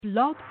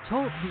Blog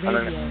Talk On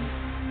our, Radio.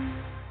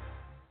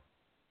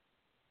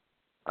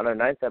 on our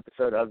ninth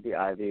episode of The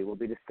Ivy, we'll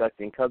be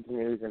discussing Cubs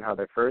news and how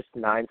their first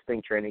 9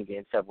 spring training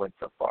games have went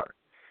so far,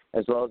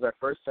 as well as our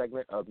first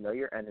segment of Know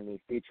Your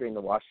Enemy featuring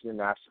the Washington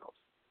Nationals.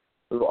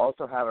 We will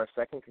also have our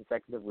second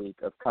consecutive week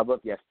of Cub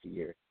of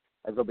Yesteryear,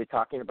 as we'll be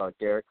talking about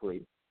Derek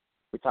Lee.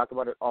 We talk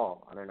about it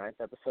all on our ninth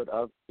episode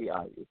of The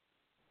Ivy.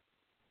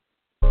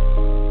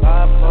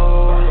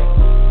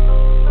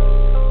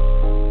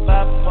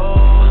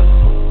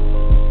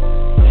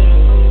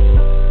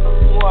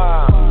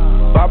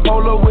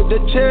 Bipolar with the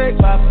check.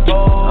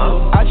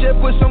 I just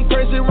put some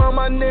crazy around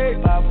my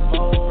neck.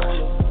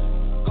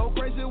 Go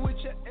crazy with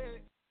your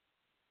ex.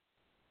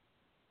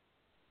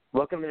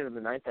 Welcome into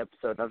the ninth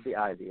episode of The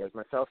Ivy, as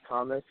myself,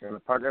 Thomas, and my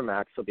partner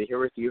Max will be here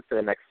with you for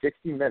the next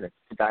 60 minutes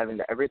to dive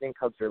into everything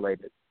Cubs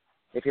related.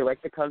 If you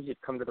like the Cubs,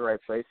 you've come to the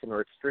right place, and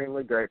we're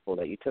extremely grateful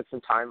that you took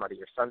some time out of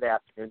your Sunday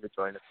afternoon to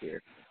join us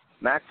here.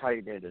 Max, how are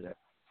you doing today?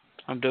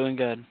 I'm doing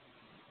good.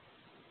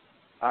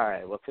 All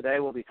right, well, today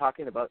we'll be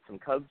talking about some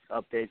Cubs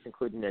updates,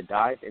 including a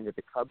dive into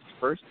the Cubs'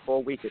 first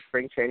full week of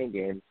spring training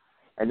games,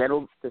 and then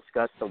we'll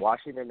discuss the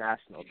Washington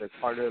Nationals as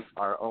part of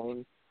our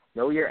own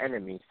Know Your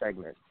Enemy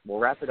segment. We'll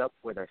wrap it up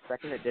with our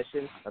second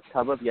edition of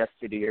Cub of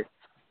Yesteryear,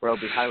 where I'll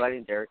be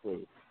highlighting Derek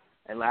Lee.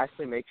 And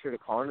lastly, make sure to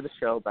call into the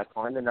show by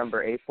calling the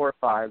number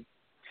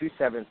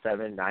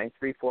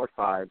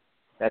 845-277-9345.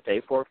 That's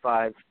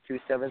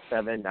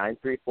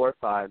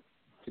 845-277-9345.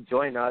 To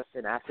join us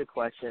and ask a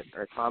question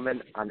or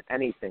comment on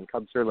anything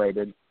Cubs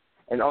related.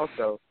 And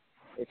also,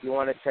 if you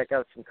want to check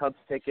out some Cubs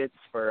tickets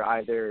for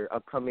either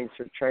upcoming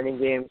spring training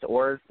games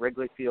or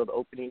Wrigley Field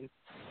opening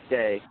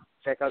day,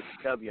 check out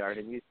Stubbyard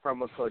and use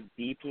promo code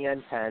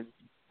BPN10.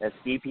 That's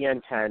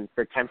BPN10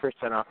 for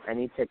 10% off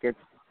any tickets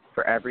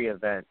for every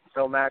event.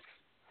 So, Max,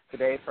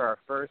 today for our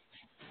first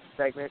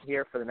segment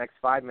here for the next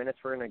 5 minutes,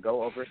 we're going to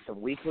go over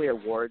some weekly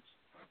awards.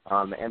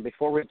 And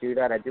before we do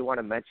that, I do want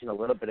to mention a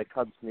little bit of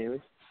Cubs news.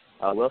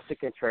 Wilson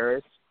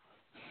Contreras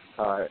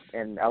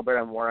and Albert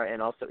Almora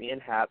and also Ian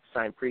Happ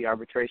signed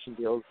pre-arbitration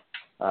deals.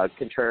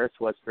 Contreras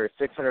was for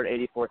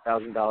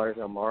 $684,000,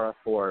 Almora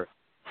for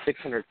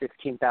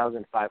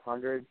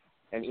 $615,500,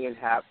 and Ian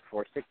Happ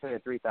for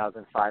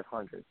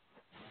 $603,500.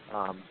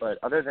 But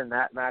other than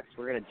that, Max,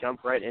 we're going to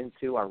jump right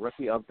into our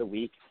Rookie of the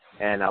Week,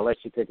 and I'll let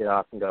you kick it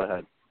off and go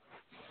ahead.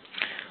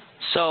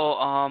 So,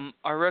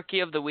 our Rookie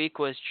of the Week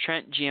was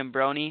Trent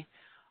Giambrone.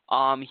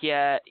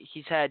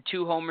 He's had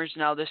 2 homers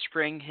now this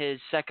spring. His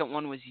second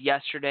one was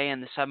yesterday in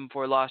the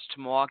 7-4 loss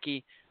to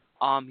Milwaukee.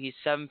 He's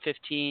 7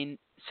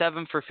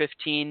 for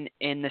 15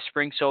 in the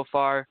spring so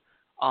far,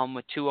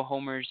 with 2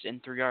 homers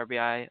and 3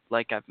 RBI,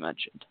 like I've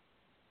mentioned.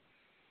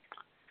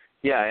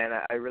 Yeah, and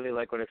I really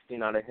like what I've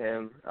seen out of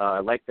him.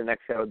 Like the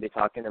next guy we'll be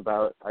talking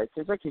about, it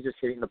seems like he's just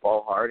hitting the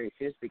ball hard. He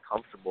seems to be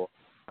comfortable.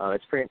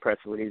 It's pretty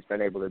impressive what he's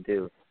been able to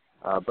do.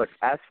 But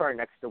as for our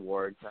next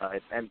award,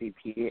 it's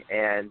MVP,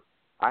 and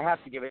I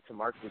have to give it to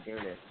Mark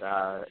Zagunis.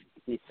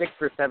 He's 6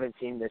 for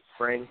 17 this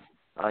spring.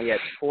 He has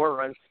 4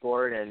 runs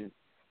scored, and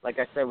like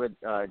I said with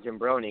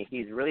Giambrone,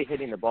 he's really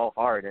hitting the ball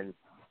hard. And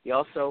he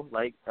also,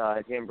 like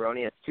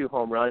Giambrone, has 2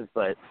 home runs,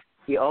 but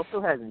he also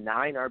has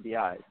 9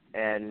 RBIs.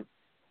 And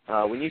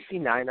when you see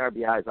 9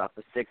 RBIs off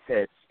of 6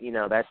 hits,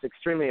 that's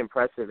extremely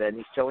impressive. And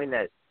he's showing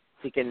that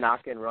he can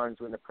knock in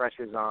runs when the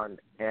pressure's on.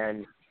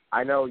 And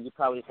I know you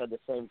probably had the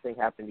same thing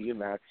happen to you,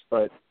 Max,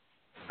 but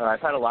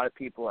I've had a lot of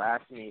people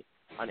ask me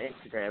on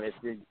Instagram if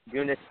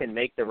Zagunis can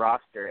make the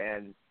roster,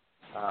 and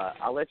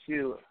I'll let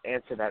you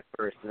answer that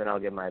first, and then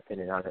I'll give my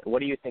opinion on it. What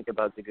do you think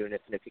about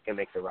Zagunis and if he can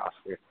make the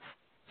roster?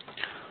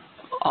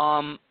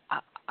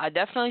 I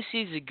definitely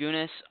see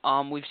Zagunis.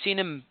 We've seen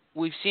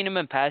him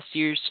in past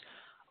years,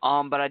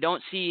 but I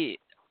don't see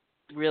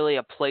really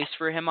a place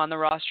for him on the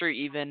roster,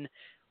 even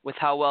with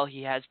how well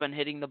he has been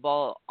hitting the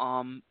ball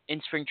in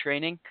spring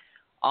training.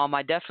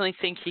 I definitely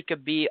think he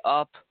could be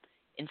up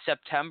in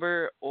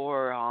September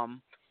or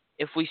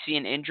if we see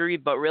an injury,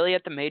 but really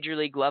at the major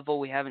league level,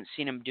 we haven't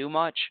seen him do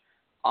much.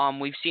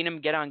 We've seen him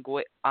get on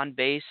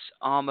base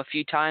a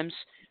few times,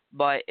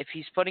 but if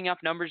he's putting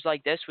up numbers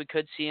like this, we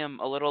could see him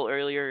a little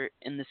earlier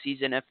in the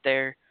season if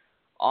there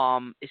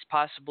is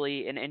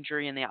possibly an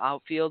injury in the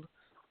outfield,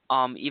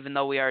 even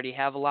though we already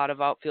have a lot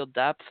of outfield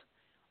depth.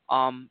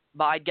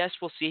 But I guess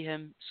we'll see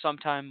him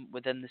sometime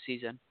within the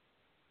season.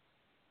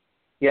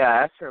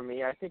 Yeah, as for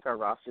me, I think our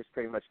roster's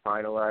pretty much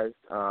finalized,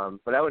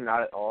 but I would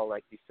not at all,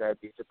 like you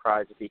said, be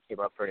surprised if he came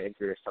up for an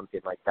injury or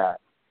something like that.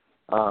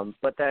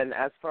 But then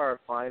as for our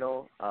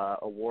final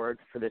award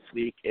for this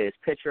week is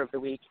Pitcher of the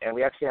Week, and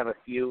we actually have a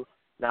few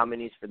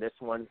nominees for this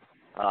one.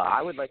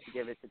 I would like to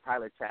give it to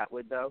Tyler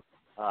Chatwood, though,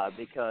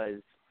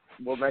 because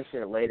we'll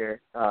mention it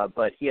later,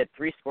 but he had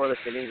 3 scoreless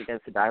innings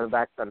against the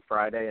Diamondbacks on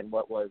Friday in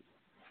what was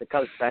the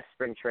Cubs' best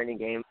spring training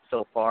game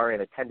so far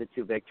in a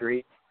 10-2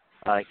 victory.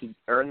 He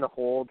earned the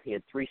hold. He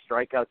had 3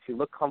 strikeouts. He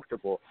looked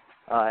comfortable,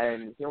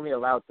 and he only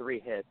allowed 3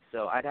 hits.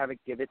 So I'd have to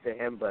give it to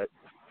him, but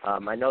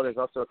I know there's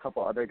also a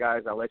couple other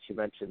guys. I'll let you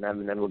mention them,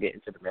 and then we'll get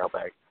into the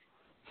mailbag.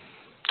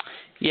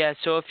 Yeah,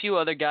 so a few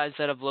other guys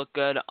that have looked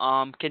good.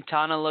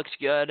 Quintana looks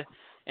good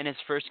in his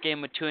first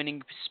game with 2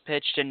 innings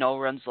pitched and no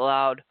runs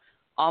allowed.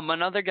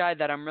 Another guy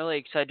that I'm really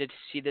excited to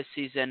see this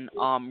season,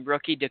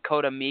 rookie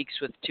Dakota Meeks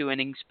with 2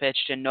 innings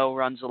pitched and no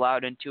runs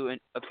allowed in 2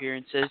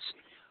 appearances.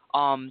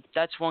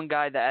 That's one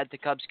guy that at the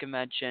Cubs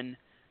convention,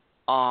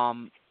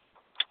 the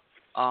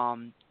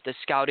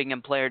scouting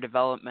and player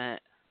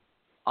development,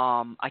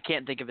 I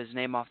can't think of his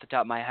name off the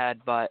top of my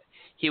head, but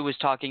he was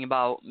talking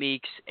about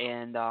Meeks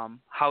and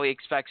how he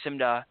expects him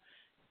to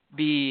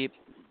be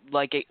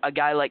like a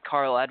guy like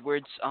Carl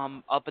Edwards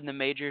up in the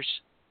majors.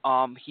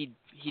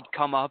 He'd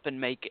come up and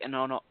make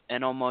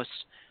an almost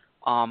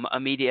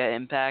immediate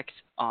impact.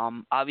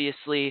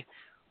 Obviously,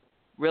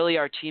 really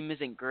our team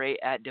isn't great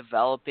at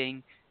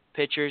developing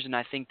pitchers, and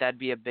I think that'd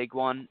be a big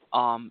one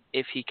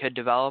if he could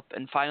develop.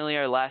 And finally,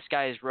 our last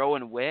guy is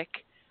Rowan Wick.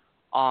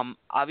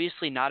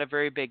 Obviously not a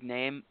very big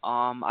name.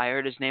 I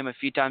heard his name a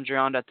few times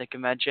around at the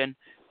convention.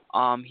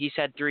 He's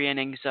had 3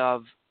 innings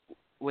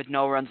with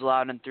no runs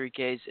allowed and 3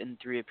 Ks in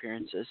 3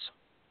 appearances.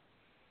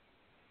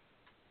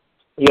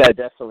 Yeah,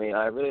 definitely.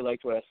 I really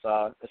liked what I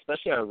saw,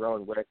 especially on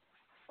Rowan Wick,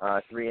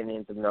 3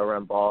 innings of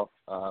no-run ball.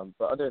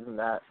 But other than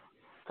that,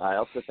 I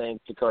also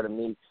think Dakota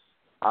Meeks,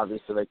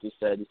 obviously, like you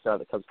said, you saw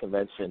the Cubs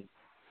convention.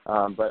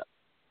 But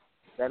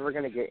then we're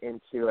going to get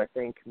into, I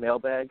think,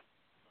 mailbag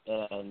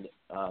and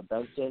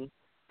Benson.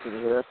 Can you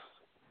hear us?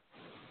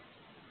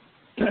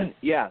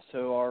 Yeah,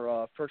 so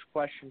our first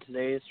question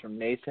today is from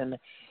Nathan.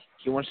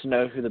 He wants to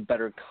know who the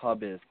better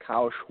Cub is,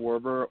 Kyle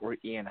Schwarber or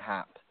Ian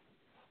Happ.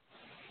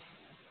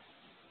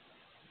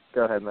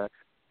 Go ahead, Max.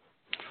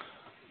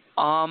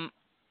 I'm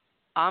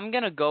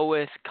going to go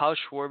with Kyle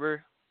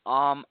Schwarber.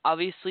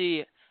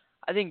 Obviously,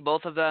 I think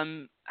both of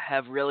them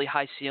have really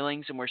high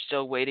ceilings, and we're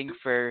still waiting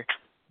for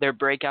their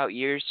breakout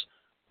years.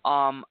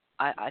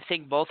 I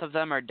think both of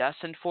them are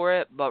destined for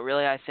it, but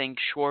really I think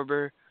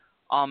Schwarber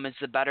is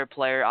the better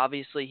player.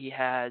 Obviously, he's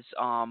had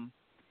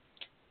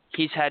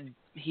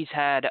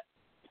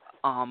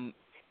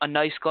a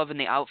nice glove in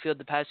the outfield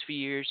the past few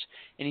years,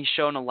 and he's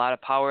shown a lot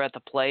of power at the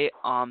plate.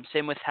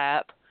 Same with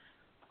Happ.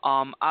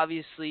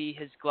 Obviously,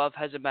 his glove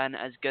hasn't been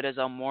as good as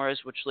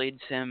Almora's, which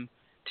leads him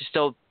to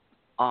still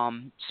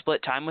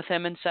split time with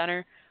him in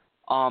center.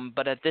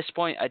 But at this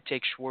point, I'd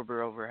take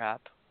Schwarber over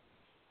Happ.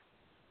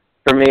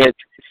 For me, it's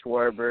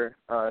Schwarber.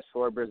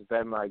 Schwarber's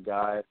been my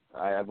guy.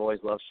 I've always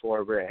loved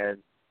Schwarber. And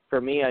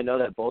for me, I know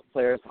that both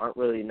players aren't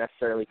really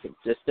necessarily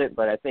consistent,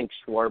 but I think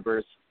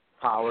Schwarber's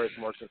power is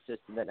more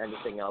consistent than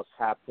anything else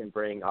Happ can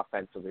bring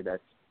offensively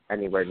that's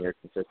anywhere near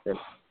consistent.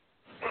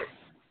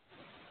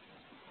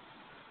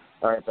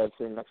 All right,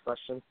 Benson, next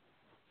question.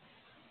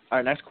 All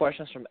right, next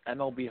question is from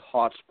MLB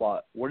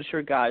Hotspot. What is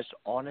your guys'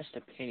 honest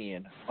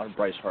opinion on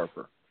Bryce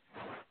Harper?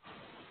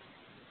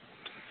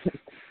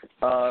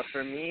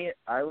 For me,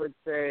 I would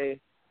say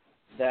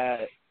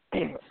that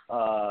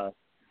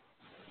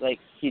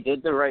he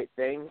did the right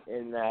thing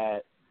in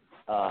that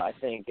I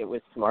think it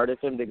was smart of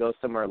him to go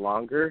somewhere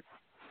longer,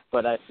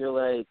 but I feel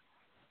like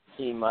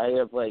he might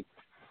have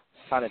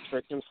kind of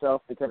tricked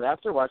himself because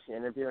after watching the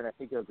interview, and I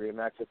think you'll agree,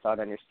 Max, I saw it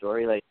on your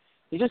story,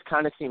 he just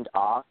kind of seemed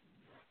off,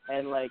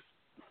 and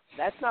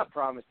that's not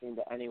promising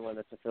to anyone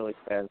that's a Phillies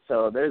fan.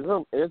 So there's a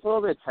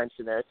little bit of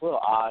tension there. It's a little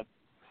odd.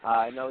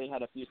 I know he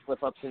had a few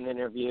slip-ups in the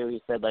interview.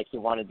 He said, he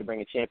wanted to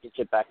bring a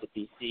championship back to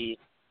D.C.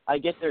 I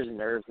get there's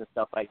nerves and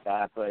stuff like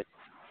that, but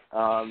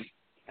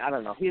I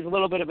don't know. He's a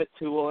little bit of a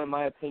tool, in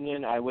my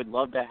opinion. I would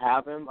love to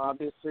have him,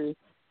 obviously,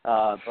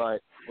 but,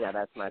 yeah,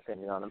 that's my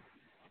opinion on him.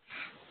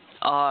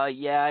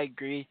 Yeah, I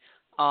agree.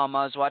 I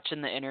was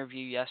watching the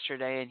interview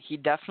yesterday, and he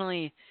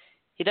definitely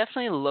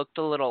looked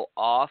a little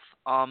off.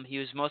 He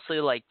was mostly,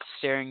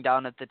 staring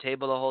down at the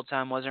table the whole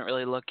time, wasn't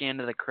really looking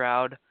into the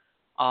crowd.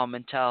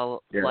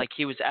 Until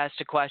he was asked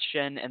a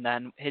question and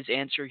then his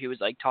answer he was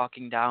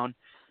talking down.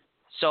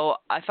 So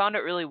I found it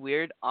really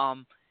weird.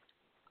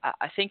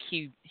 I think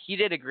he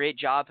did a great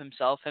job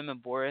himself, him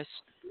and Boris,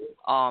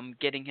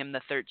 getting him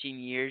the 13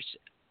 years.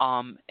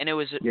 And it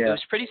was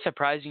pretty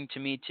surprising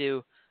to me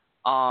too,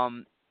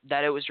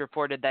 that it was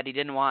reported that he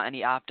didn't want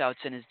any opt-outs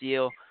in his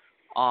deal.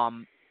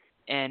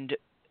 And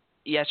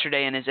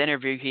yesterday in his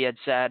interview he had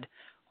said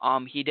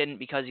he didn't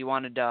because he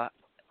wanted to.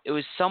 It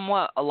was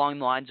somewhat along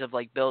the lines of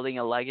building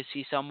a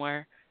legacy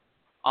somewhere.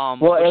 And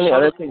the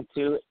other thing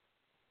too,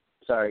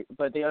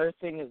 but the other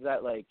thing is that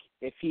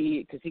because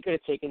he could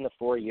have taken the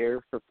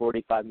 4-year for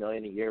 $45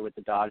 million a year with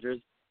the Dodgers,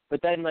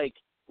 but then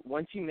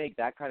once you make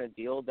that kind of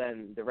deal,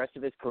 then the rest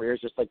of his career is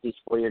just these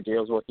 4-year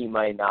deals where he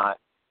might not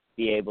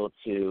be able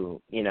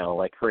to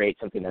create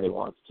something that he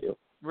wants to.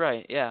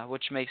 Right. Yeah,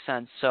 which makes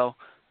sense. So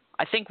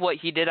I think what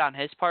he did on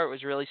his part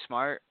was really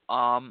smart.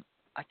 I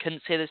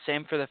couldn't say the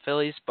same for the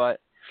Phillies, but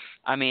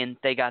I mean,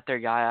 they got their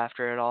guy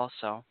after it all,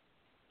 so.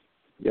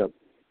 Yep.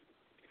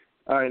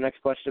 All right,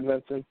 next question,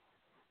 Benson.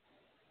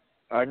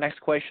 Our next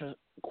question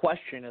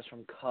is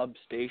from Cub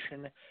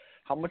Station.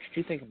 How much do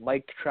you think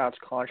Mike Trout's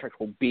contract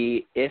will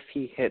be if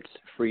he hits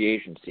free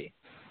agency?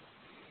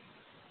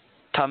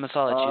 Thomas,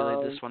 I'll let you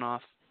lead this one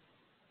off.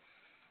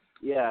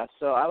 Yeah,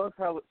 so I would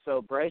probably –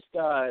 so Bryce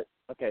got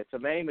okay, so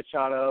Manny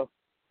Machado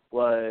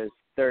was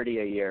 30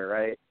 a year,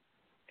 right?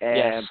 And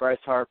Yes. Bryce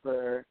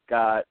Harper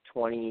got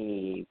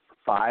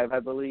 25, I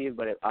believe,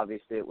 but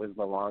obviously it was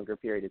a longer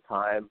period of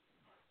time.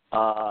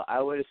 I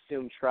would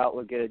assume Trout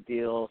would get a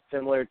deal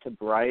similar to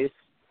Bryce.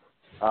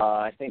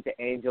 I think the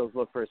Angels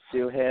will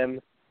pursue him.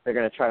 They're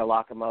going to try to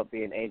lock him up,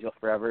 be an Angel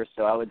forever.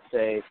 So I would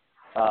say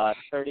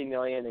 $30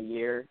 million a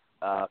year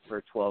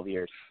for 12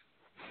 years.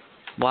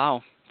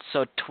 Wow.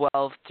 So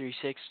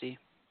 12,360.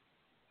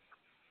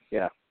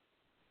 Yeah.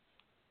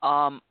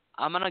 I'm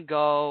gonna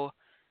go.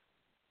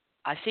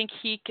 I think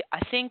the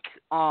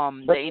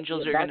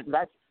Angels are gonna.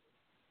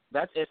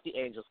 That's if the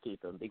Angels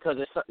keep him, because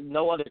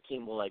no other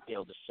team will be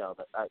able to show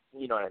that.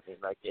 You know what I mean?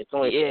 It's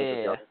only if the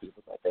Angels keep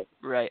him, I think.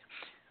 Right.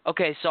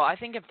 Okay, so I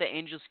think if the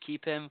Angels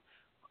keep him,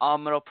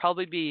 it'll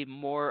probably be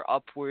more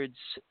upwards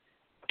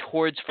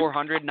towards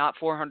 400, not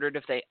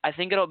 400. I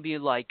think it'll be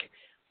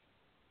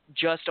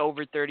just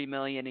over 30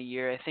 million a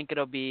year. I think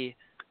it'll be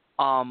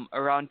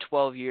around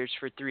 12 years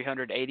for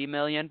 380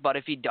 million. But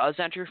if he does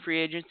enter free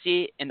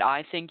agency, and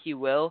I think he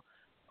will,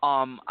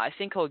 I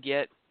think he'll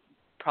get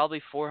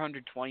probably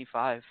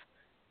 425.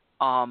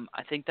 I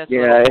think that's a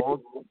little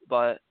bold,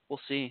 but we'll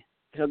see.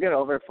 He'll get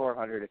over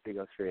 400 if he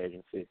goes free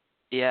agency.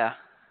 Yeah.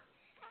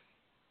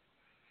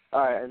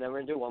 All right, and then we're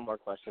going to do one more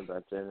question,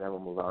 Benson, and then we'll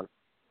move on.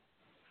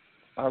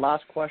 Our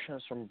last question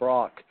is from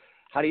Brock.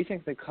 How do you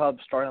think the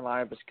Cubs starting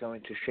lineup is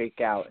going to shake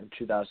out in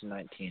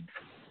 2019?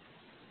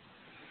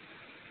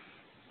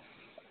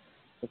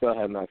 Go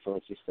ahead, Max. I'll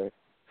let you say.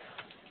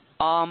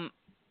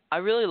 I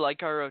really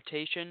like our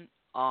rotation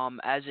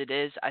as it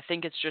is. I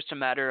think it's just a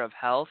matter of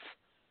health.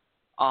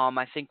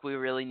 I think we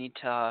really need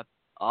to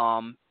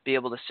be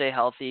able to stay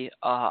healthy.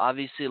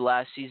 Obviously,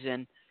 last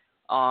season,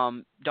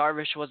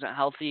 Darvish wasn't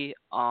healthy,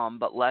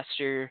 but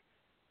Lester,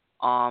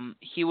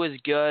 he was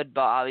good,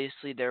 but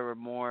obviously there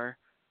were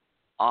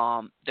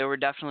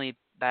definitely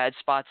bad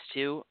spots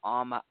too.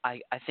 I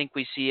think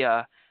we see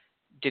a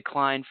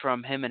decline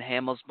from him and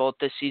Hamels both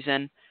this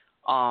season.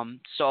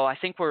 So I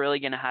think we're really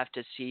going to have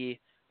to see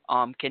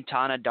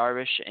Quintana,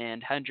 Darvish,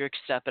 and Hendricks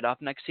step it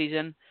up next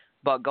season.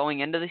 But going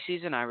into the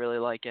season, I really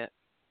like it.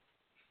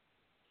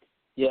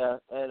 Yeah,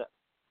 and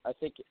I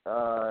think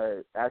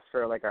as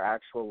for our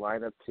actual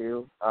lineup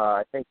too,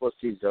 I think we'll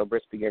see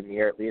Zobrist begin the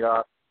year at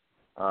leadoff,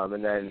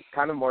 and then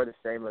kind of more the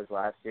same as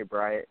last year,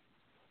 Bryant,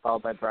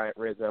 followed by Bryant,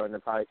 Rizzo, and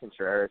then probably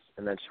Contreras,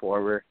 and then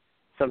Schwarber.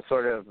 Some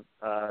sort of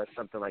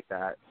something like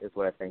that is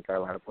what I think our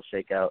lineup will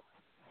shake out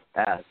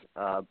as.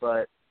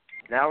 But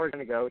now we're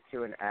going to go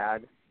to an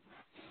ad,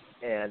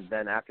 and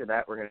then after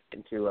that we're going to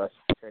get into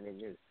training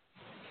news.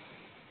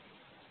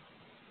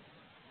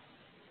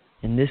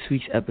 In this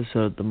week's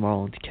episode of the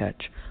Marlins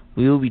Catch,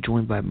 we will be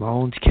joined by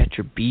Marlins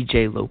catcher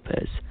B.J.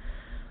 Lopez.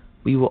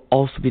 We will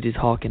also be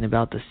talking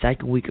about the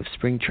second week of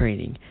spring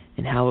training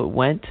and how it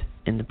went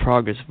and the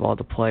progress of all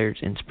the players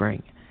in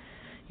spring.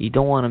 You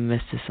don't want to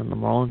miss this on the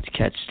Marlins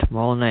Catch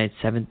tomorrow night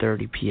at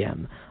 7:30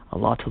 p.m. A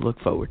lot to look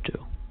forward to.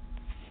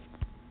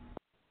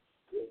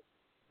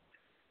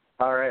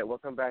 All right,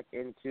 welcome back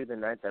into the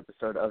 9th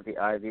episode of the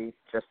Ivy.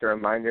 Just a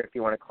reminder, if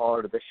you want to call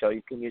into the show,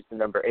 you can use the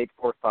number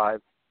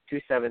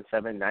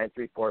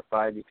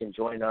 845-277-9345. You can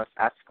join us,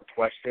 ask a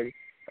question,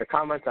 or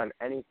comment on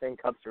anything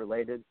Cubs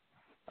related.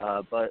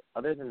 But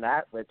other than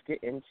that, let's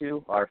get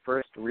into our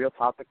first real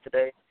topic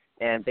today.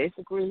 And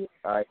basically,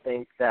 I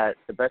think that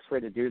the best way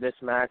to do this,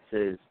 Max,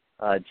 is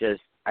I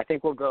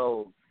think we'll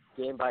go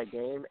game by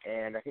game.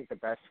 And I think the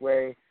best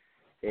way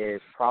is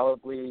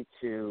probably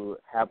to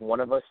have one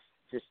of us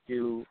just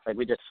do,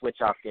 we just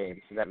switch off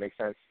games. Does that make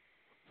sense?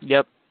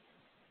 Yep.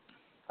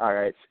 All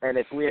right. And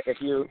if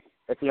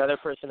the other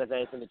person has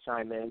anything to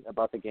chime in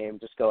about the game,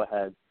 just go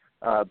ahead.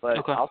 But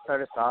okay. I'll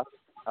start us off.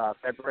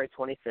 February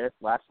 25th,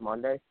 last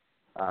Monday,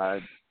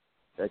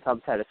 the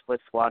Cubs had a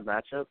split squad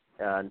matchup.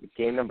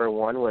 Game number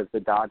 1 was the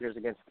Dodgers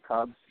against the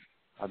Cubs.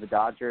 The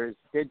Dodgers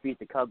did beat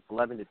the Cubs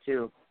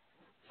 11-2.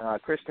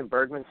 Christian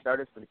Bergman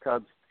started for the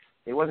Cubs.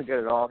 He wasn't good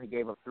at all. He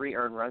gave up 3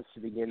 earned runs to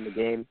begin the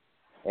game.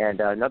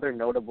 And another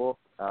notable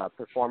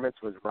performance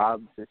was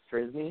Rob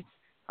Zastrisny.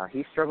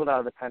 He struggled out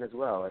of the pen as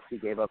well, as he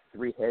gave up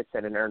 3 hits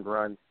and an earned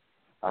run.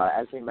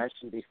 As we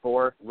mentioned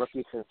before,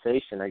 rookie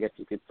sensation, I guess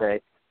you could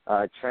say,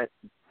 Trent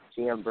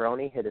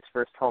Giambroni hit his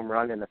first home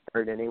run in the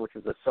 3rd inning, which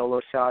was a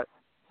solo shot.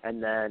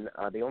 And then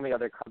the only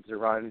other Cubs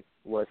run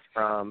was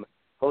from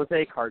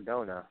Jose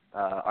Cardona,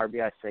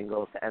 RBI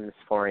single to end the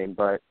scoring.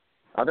 But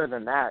other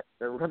than that,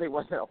 there really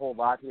wasn't a whole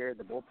lot here.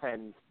 The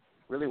bullpen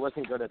really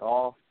wasn't good at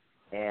all.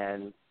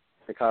 And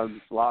the Cubs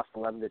lost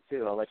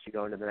 11-2. I'll let you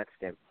go into the next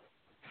game.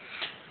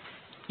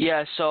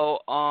 Yeah, so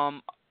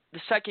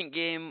the second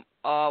game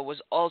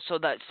was also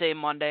that same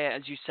Monday.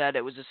 As you said,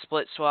 it was a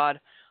split squad.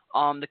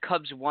 The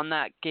Cubs won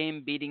that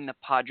game, beating the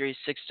Padres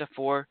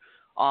 6-4.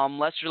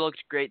 Lester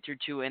looked great through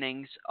 2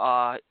 innings,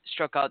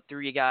 struck out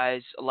 3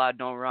 guys, allowed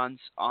no runs.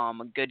 A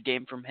good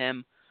game from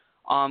him.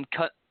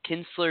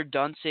 Kinsler,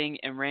 Dunsing,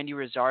 and Randy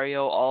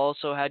Rosario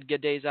also had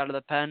good days out of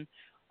the pen.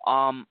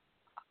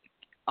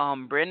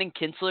 Brandon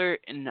Kinsler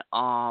and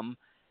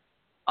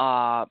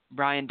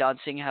Brian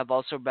Dunsing have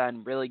also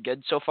been really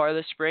good so far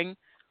this spring.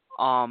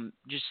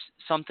 Just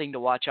something to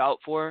watch out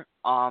for.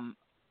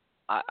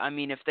 I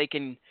mean, if they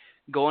can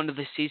go into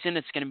the season,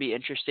 it's going to be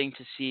interesting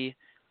to see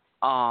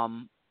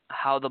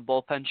how the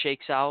bullpen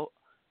shakes out.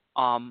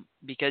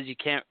 Because you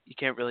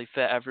can't really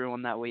fit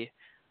everyone that we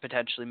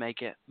potentially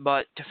make it.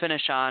 But to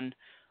finish on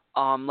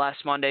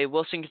last Monday,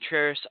 Wilson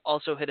Contreras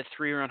also hit a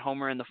 3-run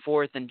homer in the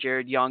 4th, and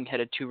Jared Young hit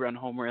a 2-run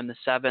homer in the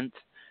 7th.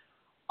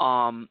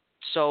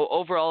 So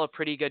overall, a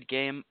pretty good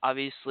game.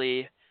 Obviously,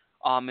 it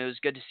was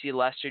good to see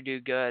Lester do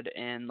good,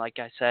 and like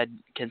I said,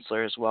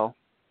 Kinsler as well.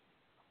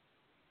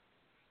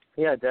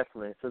 Yeah,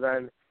 definitely. So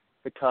then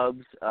the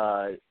Cubs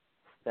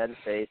then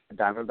faced the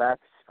Diamondbacks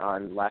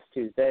on last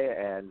Tuesday,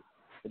 and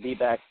the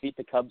D-backs beat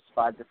the Cubs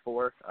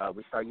 5-4.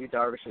 We saw Yu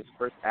Darvish's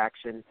first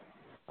action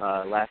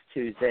last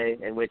Tuesday,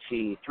 in which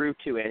he threw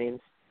 2 innings.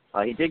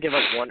 He did give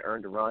up 1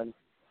 earned run,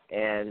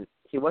 and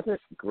he wasn't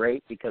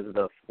great because of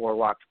the 4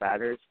 walked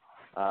batters.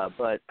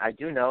 But I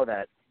do know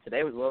that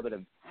today was a little bit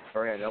of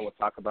story. I know we'll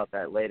talk about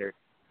that later,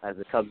 as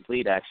the Cubs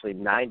lead actually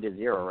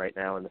 9-0 right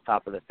now in the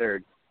top of the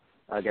 3rd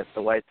against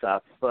the White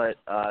Sox. But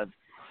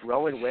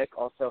Rowan Wick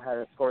also had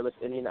a scoreless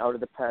inning out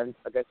of the pen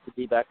against the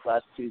D-backs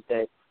last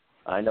Tuesday.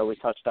 I know we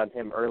touched on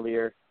him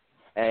earlier.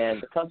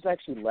 And the Cubs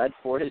actually led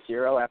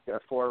 4-0 after a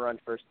 4-run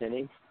first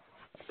inning,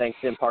 thanks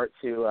in part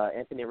to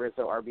Anthony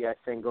Rizzo RBI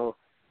single,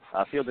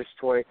 fielder's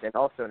choice, and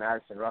also an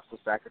Addison Russell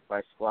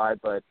sacrifice fly.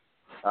 But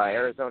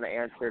Arizona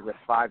answered with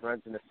 5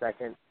 runs in the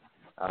 2nd.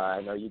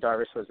 I know Yu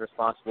Darvish was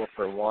responsible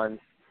for 1,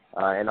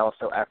 and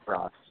also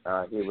Efros.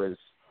 He was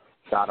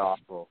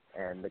god-awful.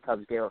 And the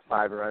Cubs gave up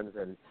 5 runs,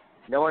 and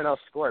no one else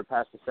scored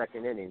past the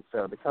 2nd inning.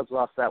 So the Cubs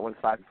lost that one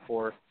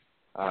 5-4,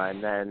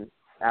 and then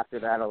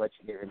after that, I'll let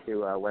you get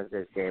into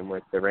Wednesday's game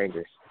with the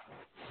Rangers.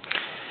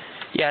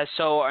 Yeah,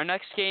 so our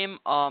next game,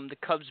 the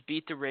Cubs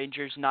beat the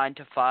Rangers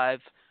 9-5.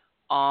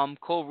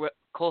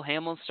 Cole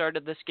Hamels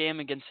started this game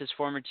against his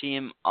former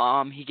team.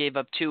 He gave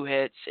up 2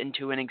 hits in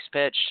 2 innings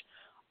pitched.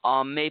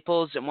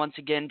 Maples and once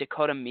again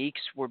Dakota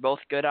Meeks were both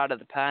good out of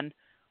the pen.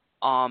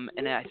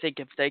 And I think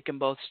if they can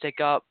both stick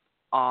up,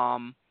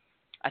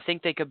 I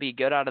think they could be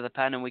good out of the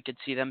pen, and we could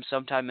see them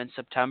sometime in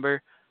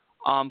September.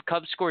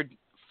 Cubs scored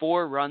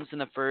 4 runs in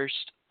the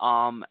first,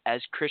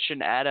 as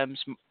Christian Adams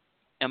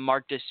and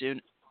Mark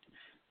Zagunis,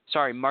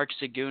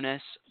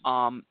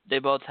 they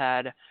both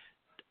had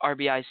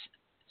RBI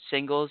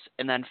singles,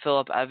 and then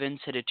Phillip Evans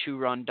hit a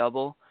 2-run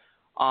double.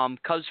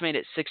 Cubs made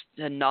it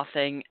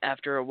 6-0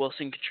 after a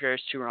Wilson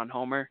Contreras 2-run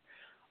homer.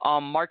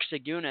 Mark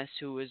Zagunis,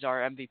 who is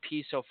our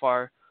MVP so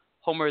far,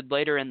 homered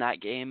later in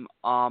that game,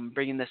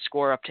 bringing the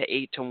score up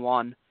to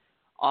 8-1.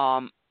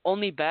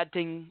 Only bad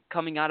thing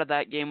coming out of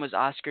that game was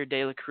Oscar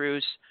De La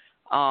Cruz.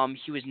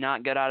 He was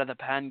not good out of the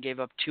pen, gave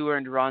up 2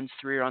 earned runs,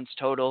 3 runs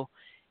total,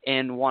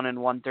 in 1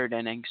 1/3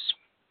 innings.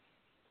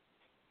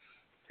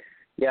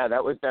 Yeah,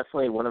 that was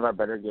definitely one of our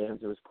better games.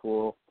 It was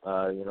cool.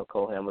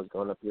 Cole Hamels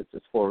going up against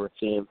his forward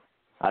team.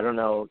 I don't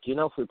know. Do you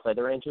know if we play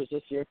the Rangers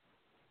this year?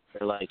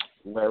 Or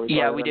where are we?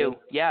 Yeah, we do.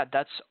 Yeah,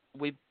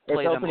 we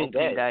play them opening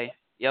day.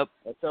 Yep.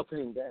 It's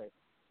opening day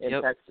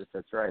in Texas.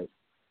 That's right.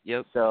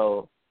 Yep.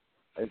 So,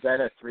 is that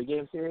a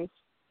 3-game series?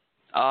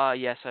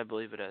 Yes, I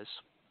believe it is.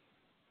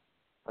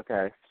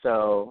 Okay,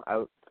 so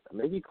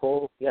maybe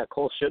Cole. Yeah,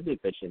 Cole should be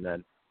pitching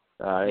then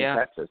in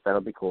Texas.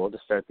 That'll be cool to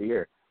start the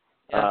year.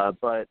 Yeah.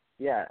 But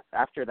yeah,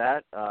 after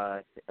that,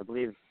 I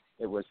believe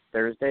it was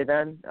Thursday.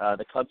 Then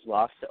the Cubs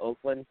lost to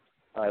Oakland.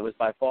 It was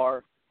by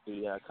far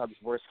the Cubs'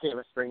 worst game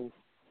of spring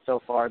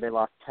so far. They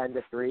lost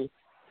 10-3.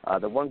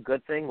 The one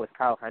good thing was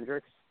Kyle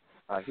Hendricks.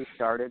 He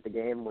started. The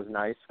game was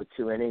nice with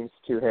 2 innings,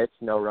 2 hits,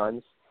 no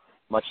runs.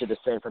 Much of the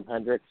same from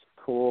Hendricks.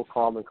 Cool,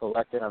 calm, and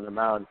collected on the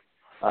mound.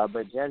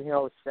 But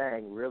Jen-Hyo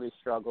Sang really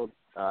struggled,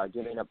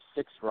 giving up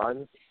 6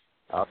 runs.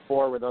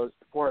 4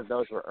 of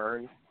those were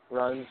earned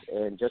runs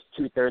in just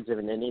 2/3 of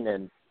an inning,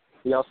 and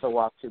he also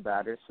walked 2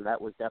 batters, so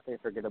that was definitely a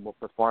forgettable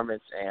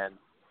performance. And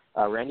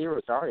Randy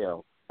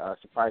Rosario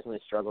surprisingly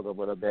struggled a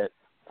little bit,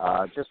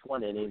 just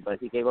 1 inning, but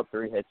he gave up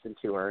 3 hits and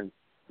 2 earned.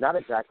 Not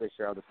exactly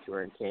sure how this 2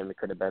 earned came. It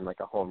could have been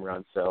like a home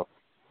run, so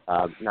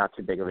not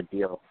too big of a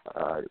deal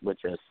with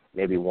just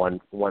maybe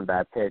one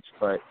bad pitch.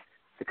 But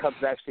the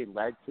Cubs actually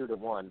led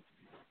 2-1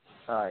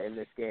 in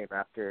this game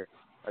after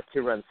a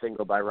 2-run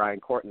single by Ryan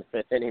Court in the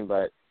 5th inning,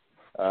 but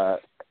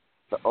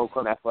the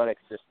Oakland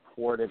Athletics just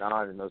poured it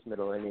on in those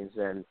middle innings.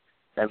 And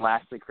then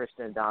lastly,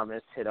 Christian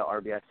Adames hit an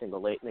RBI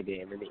single late in the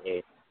game in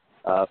the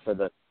 8th for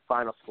the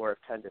final score of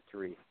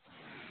 10-3.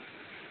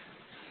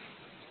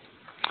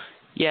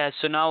 Yeah,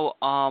 so now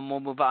we'll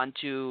move on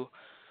to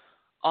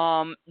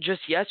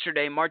just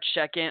yesterday, March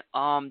 2nd,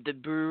 the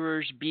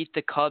Brewers beat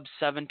the Cubs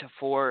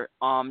 7-4.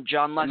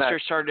 John Lester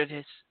started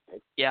his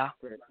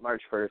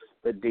March 1st,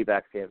 the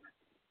D-backs game.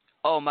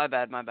 Oh, my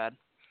bad.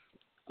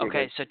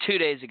 Okay, so 2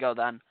 days ago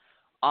then.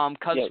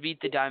 Cubs beat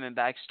the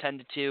Diamondbacks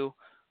 10-2.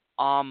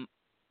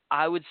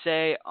 I would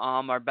say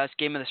our best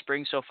game of the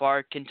spring so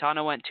far.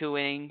 Quintana went 2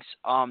 innings,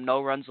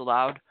 no runs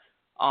allowed.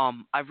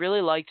 I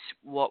really liked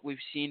what we've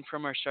seen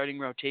from our starting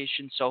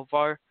rotation so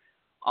far.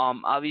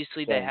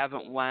 Obviously they Same.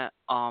 haven't went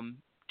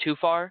too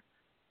far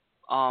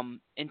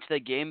into the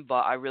game,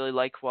 but I really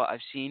like what I've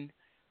seen.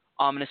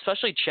 And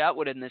especially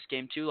Chatwood in this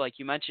game too, like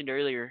you mentioned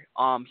earlier.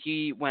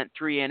 He went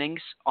 3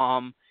 innings,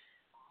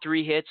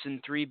 3 hits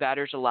and 3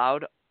 batters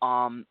allowed,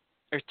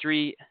 or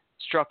 3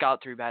 struck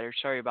out 3 batters.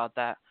 Sorry about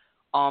that.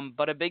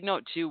 But a big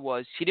note too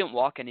was he didn't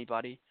walk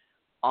anybody.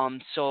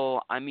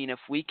 So I mean, if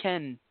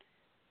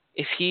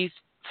he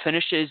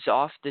finishes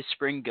off this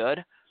spring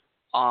good,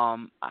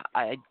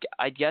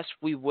 I guess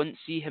we wouldn't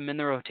see him in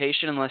the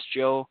rotation unless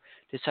Joe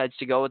decides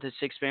to go with a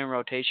 6-man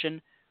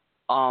rotation.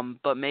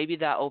 But maybe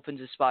that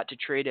opens a spot to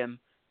trade him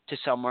to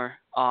somewhere.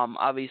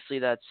 Obviously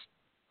that's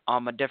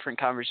a different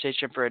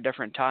conversation for a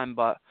different time,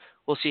 but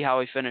we'll see how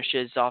he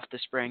finishes off the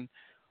spring.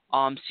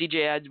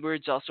 C.J.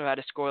 Edwards also had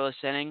a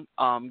scoreless inning.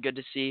 Good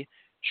to see.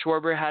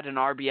 Schwarber had an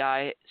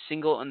RBI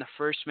single in the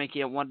first,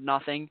 making it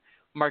 1-0.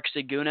 Mark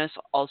Zagunis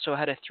also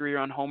had a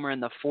 3-run homer in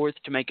the fourth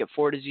to make it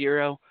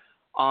 4-0.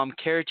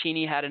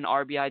 Caratini had an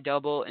RBI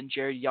double, and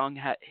Jared Young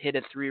hit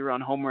a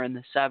 3-run homer in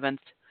the seventh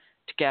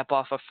to cap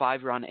off a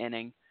 5-run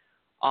inning.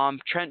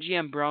 Trent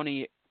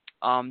Giambroni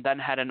then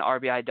had an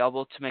RBI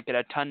double to make it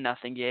a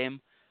 10-0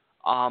 game.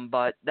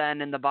 But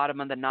then in the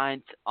bottom of the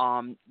ninth,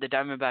 the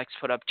Diamondbacks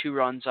put up 2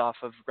 runs off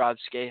of Rob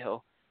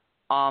Scahill.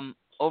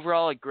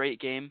 Overall, a great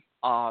game.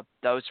 That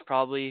was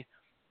probably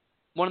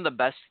one of the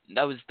best.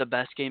 That was the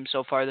best game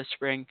so far this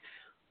spring.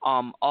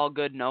 All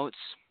good notes.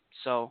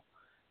 So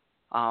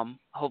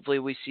hopefully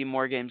we see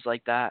more games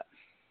like that.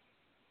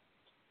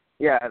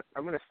 Yeah,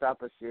 I'm going to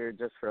stop us here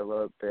just for a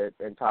little bit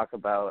and talk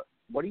about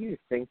what do you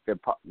think the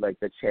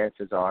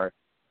chances are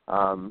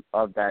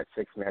of that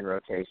 6-man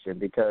rotation?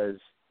 Because,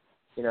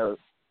 you know,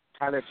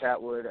 Tyler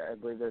Chatwood, I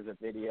believe there's a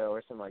video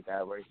or something like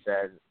that where he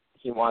said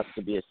he wants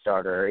to be a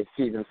starter. He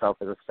sees himself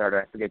as a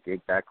starter. I forget the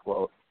exact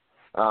quote.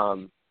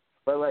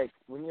 But, like,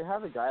 when you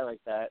have a guy like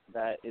that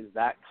is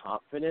that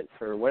confident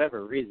for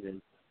whatever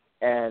reason,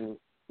 and,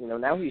 you know,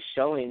 now he's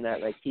showing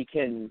that, like, he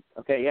can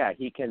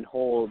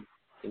hold,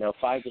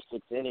 5 to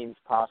 6 innings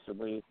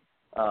possibly,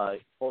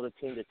 hold a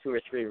team to 2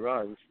 or 3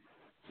 runs.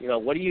 You know,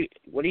 what do you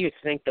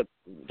think the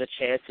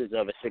chances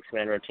of a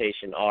 6-man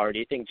rotation are? Do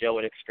you think Joe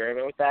would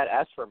experiment with that?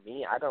 As for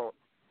me, I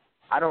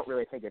don't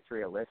really think it's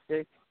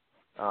realistic,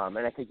 and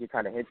I think you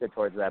kind of hinted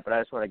towards that. But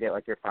I just want to get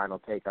like your final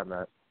take on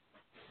that.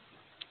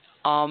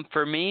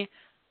 For me,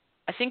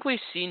 I think we've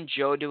seen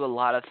Joe do a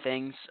lot of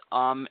things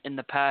in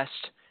the past.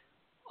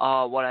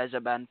 What has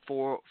it been?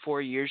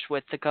 4 years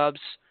with the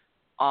Cubs.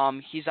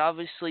 He's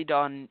obviously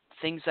done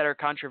things that are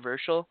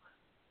controversial.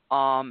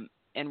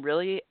 And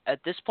really, at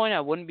this point, I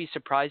wouldn't be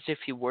surprised if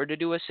he were to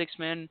do a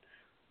 6-man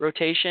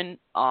rotation.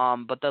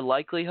 But the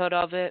likelihood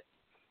of it,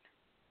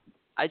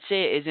 I'd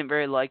say it isn't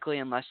very likely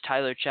unless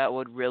Tyler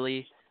Chatwood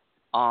really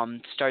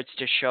starts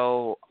to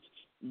show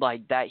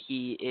like that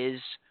he is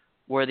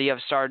worthy of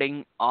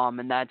starting.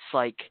 And that's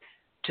like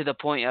to the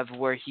point of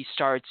where he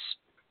starts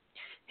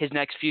his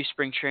next few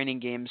spring training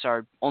games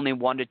are only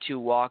 1 to 2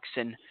 walks.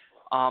 And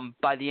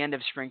by the end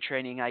of spring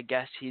training, I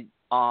guess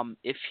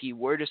if he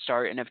were to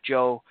start and if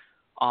Joe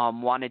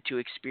wanted to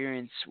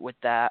experience with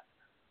that,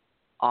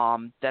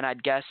 then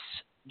I'd guess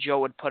Joe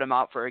would put him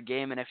out for a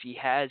game. And if he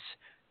has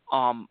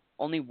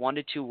only 1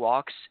 to 2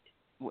 walks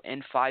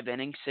in 5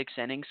 innings, 6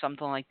 innings,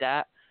 something like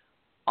that,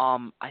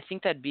 I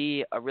think that'd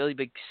be a really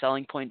big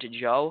selling point to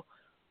Joe,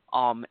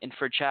 and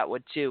for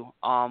Chatwood too,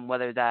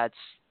 whether that's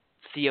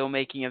Theo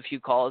making a few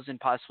calls and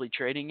possibly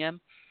trading him,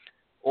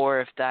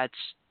 or if that's,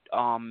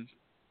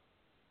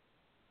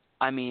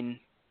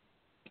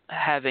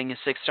 having a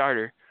 6th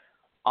starter.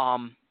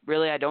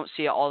 Really, I don't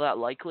see it all that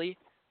likely,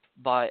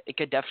 but it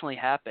could definitely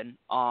happen,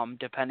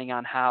 depending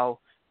on how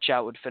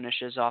Chatwood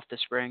finishes off the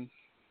spring.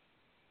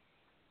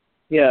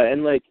 Yeah,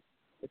 and, like,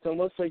 it's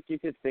almost like you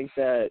could think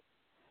that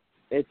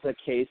it's a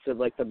case of,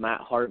 like, the Matt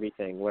Harvey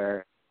thing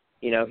where,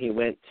 he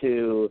went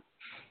to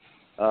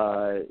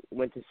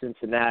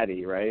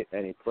Cincinnati, right,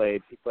 and he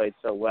played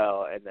so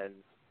well, and then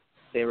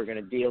they were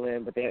going to deal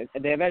him, but they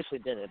eventually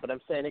didn't. But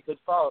I'm saying it could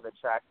follow the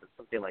tracks of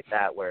something like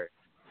that where,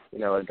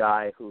 a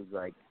guy who's,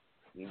 like,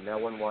 no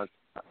one wants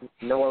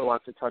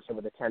to touch him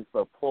with a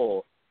 10-foot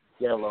pole,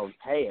 let alone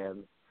pay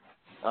him,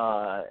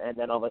 and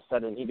then all of a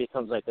sudden he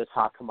becomes like this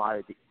hot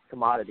commodity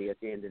at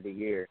the end of the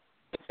year.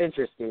 It's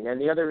interesting. And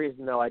the other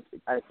reason, though, I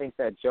think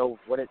that Joe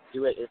wouldn't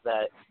do it is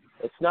that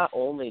it's not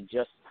only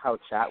just how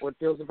Chatwood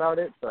feels about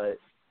it, but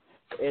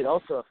it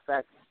also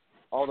affects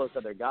all those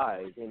other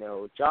guys.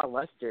 John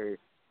Lester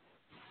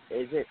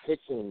isn't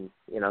pitching.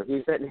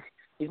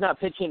 He's not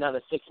pitching on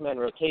a 6-man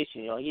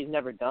rotation. He's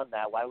never done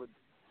that. Why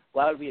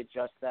would we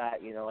adjust that?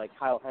 Like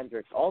Kyle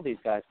Hendricks, all these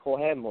guys, Cole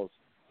Hamels,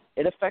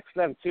 it affects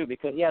them too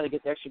because they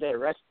get the extra day of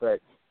rest, but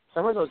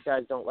some of those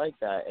guys don't like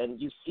that, and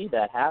you see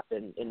that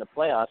happen in the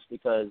playoffs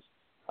because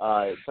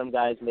some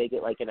guys may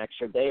get like an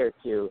extra day or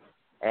two,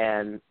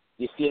 and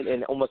you see it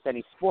in almost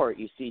any sport.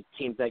 You see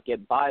teams that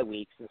get bye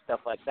weeks and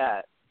stuff like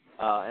that,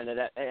 and it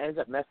ends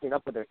up messing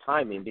up with their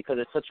timing because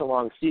it's such a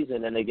long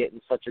season and they get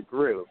in such a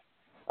groove.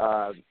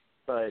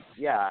 But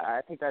yeah,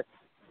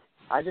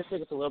 I just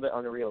think it's a little bit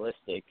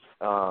unrealistic.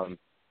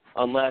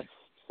 unless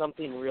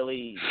something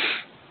really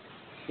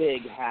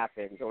big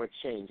happens or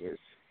changes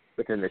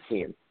within the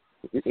team.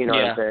 You know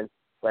what I'm saying?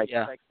 Like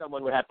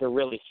someone would have to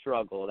really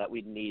struggle that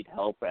we'd need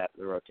help at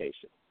the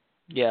rotation.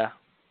 Yeah.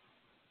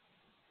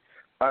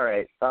 All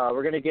right.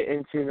 We're going to get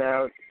into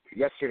now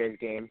yesterday's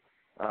game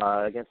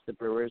against the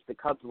Brewers. The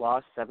Cubs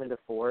lost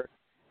 7-4.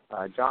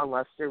 John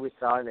Lester, we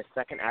saw in his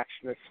second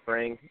action this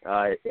spring.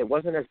 It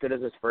wasn't as good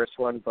as his first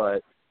one,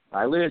 but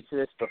I alluded to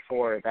this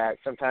before that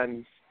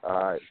sometimes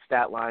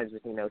stat lines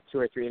with 2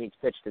 or 3 innings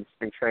pitched in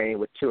spring training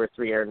with 2 or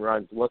 3 earned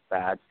runs look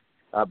bad,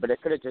 but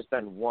it could have just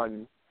been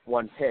one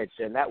pitch,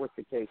 and that was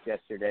the case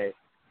yesterday.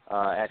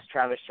 As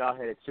Travis Shaw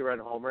hit a 2-run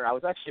homer, I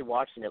was actually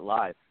watching it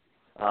live.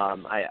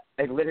 I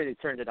literally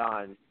turned it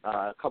on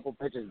a couple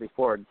pitches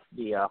before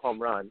the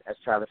home run as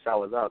Travis Shaw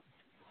was up,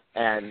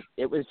 and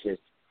it was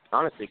just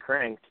honestly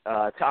cranked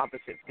to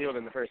opposite field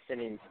in the first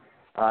inning.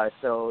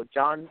 So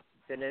John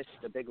finished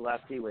the big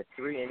lefty with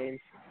 3 innings.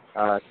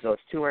 So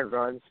it's 2 earned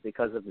runs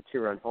because of the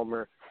 2-run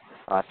homer,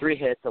 3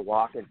 hits, a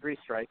walk, and 3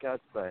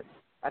 strikeouts. But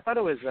I thought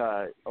it was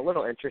a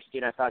little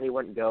interesting. I thought he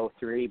wouldn't go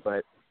 3,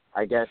 but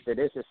I guess it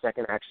is his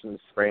second action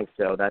this spring,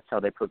 so that's how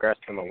they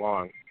progressed him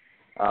along.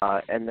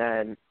 And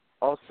then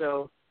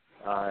also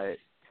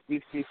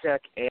Steve Cishek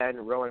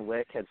and Rowan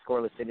Wick had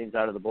scoreless innings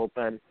out of the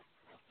bullpen.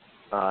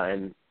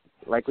 And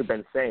like we've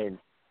been saying,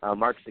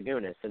 Mark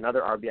Zagunis,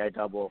 another RBI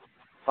double,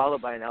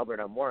 followed by an Albert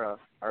Almora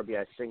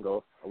RBI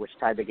single, which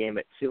tied the game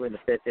at 2 in the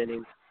 5th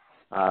inning.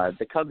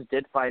 The Cubs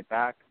did fight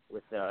back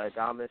with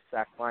Adames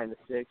sac fly in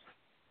the 6th,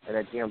 and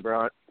then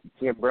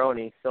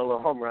Giambroni solo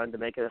home run to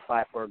make it a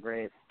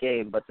 5-4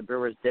 game, but the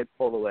Brewers did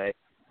pull away.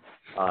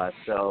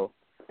 So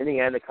in the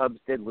end, the Cubs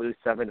did lose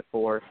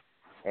 7-4.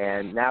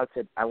 And now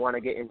I want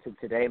to get into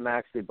today,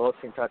 Max. We both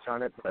can touch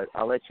on it, but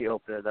I'll let you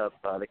open it up.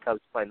 The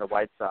Cubs playing the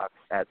White Sox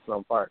at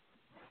Sloan Park.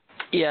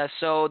 Yeah,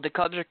 so the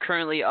Cubs are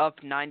currently up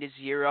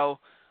 9-0,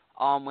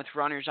 with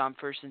runners on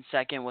first and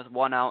second with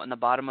 1 out in the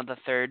bottom of the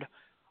 3rd.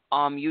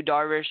 Yu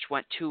Darvish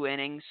went 2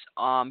 innings.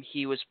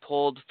 He was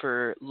pulled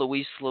for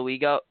Luis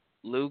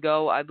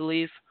Lugo, I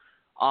believe.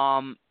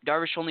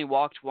 Darvish only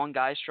walked 1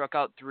 guy, struck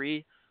out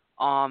 3.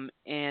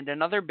 And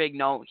another big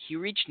note, he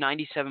reached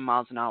 97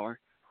 miles an hour.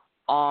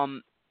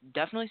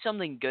 Definitely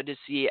something good to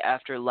see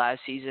after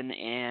last season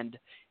and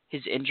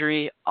his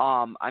injury.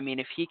 I mean,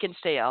 if he can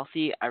stay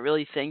healthy, I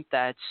really think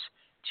that's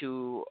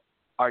to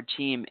our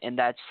team, and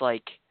that's one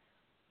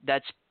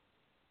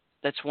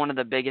of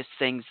the biggest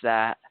things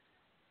that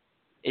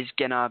is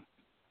gonna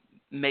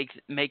make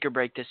or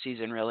break this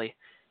season, really.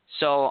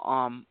 So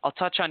I'll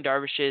touch on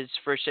Darvish's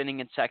first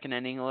inning and second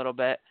inning a little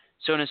bit.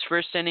 So in his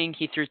first inning,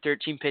 he threw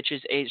 13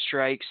 pitches, 8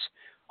 strikes,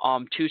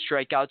 2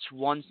 strikeouts,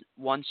 one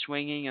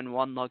swinging and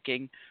 1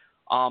 looking.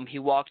 He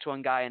walked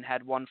 1 guy and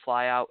had 1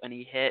 fly out, and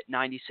he hit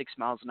 96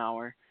 miles an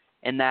hour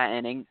in that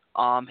inning.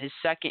 His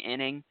second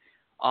inning,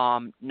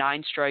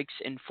 9 strikes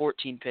and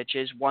 14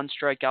 pitches, 1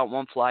 strikeout,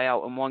 1 fly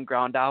out, and 1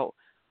 ground out.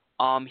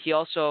 He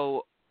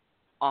also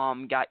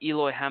got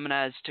Eloy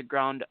Jimenez to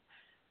ground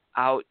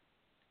out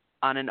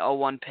on an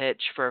 0-1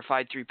 pitch for a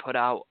 5-3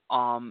 putout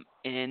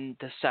in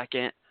the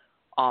second.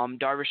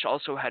 Darvish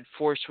also had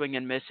 4 swing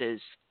and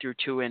misses through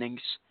 2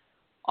 innings.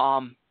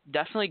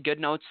 Definitely good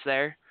notes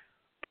there.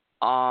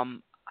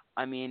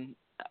 I mean,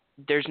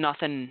 there's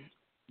nothing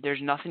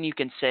you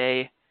can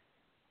say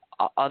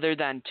other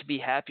than to be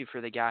happy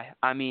for the guy.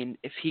 I mean,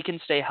 if he can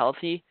stay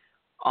healthy,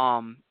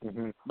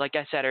 like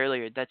I said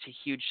earlier, that's a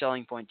huge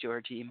selling point to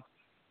our team.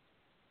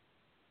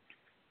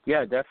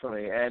 Yeah,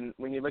 definitely. And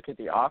when you look at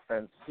the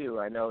offense, too,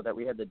 I know that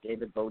we had the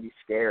David Bote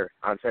scare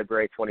on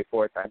February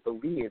 24th. I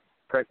believe,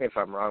 correct me if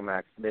I'm wrong,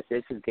 Max, this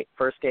is his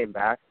first game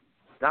back.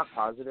 Not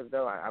positive,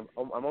 though. I'm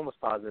almost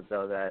positive,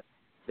 though, that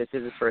this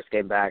is his first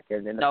game back.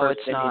 And in the no, first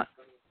it's inning, not.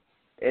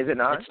 Is it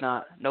not? It's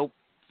not. Nope.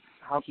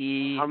 How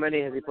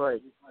many has he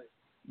played?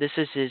 This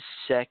is his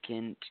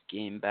second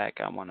game back,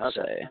 I want to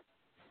say.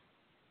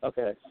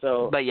 Okay,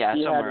 so... But, yeah,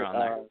 somewhere around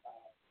there.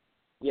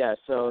 Yeah,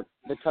 so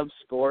the Cubs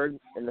scored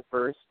in the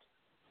first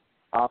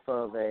off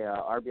of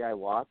a RBI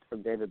walk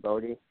from David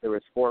Bote. There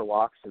was 4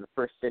 walks in the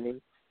first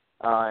inning.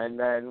 And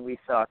then we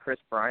saw Chris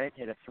Bryant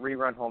hit a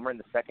 3-run homer in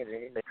the second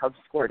inning. The Cubs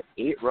scored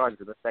 8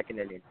 runs in the second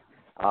inning.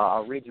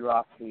 I'll read you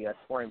off the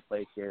scoring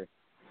place here.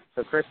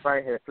 So Chris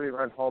Bryant hit a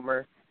 3-run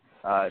homer.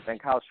 Then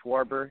Kyle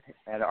Schwarber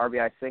had an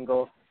RBI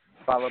single,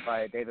 followed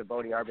by a David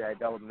Bote RBI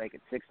double to make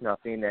it 6-0,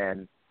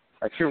 and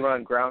a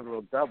 2-run ground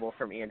rule double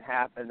from Ian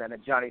Happ, and then a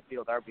Johnny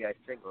Field RBI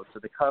single. So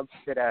the Cubs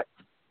sit at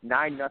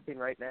 9-0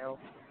 right now.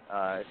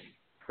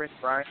 Chris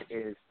Bryant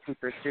is 2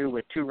 for 2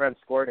 with 2 runs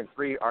scored and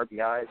 3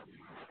 RBIs.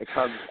 The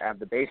Cubs have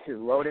the bases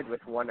loaded with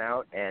 1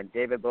 out, and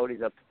David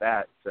Bote's up to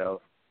bat.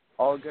 So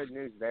all good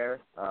news there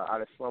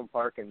out of Sloan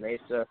Park and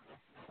Mesa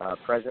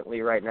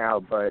presently right now.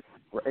 But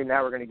right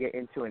now we're going to get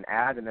into an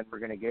ad, and then we're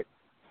going to get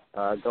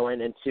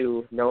going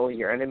into Know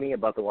Your Enemy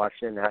about the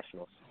Washington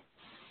Nationals.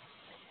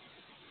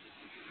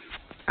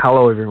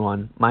 Hello,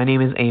 everyone. My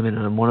name is Eamon,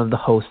 and I'm one of the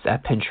hosts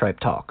at Pinstripe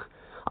Talk.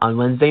 On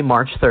Wednesday,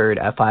 March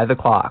 3rd at 5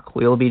 o'clock,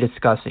 we will be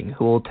discussing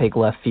who will take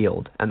left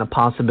field and the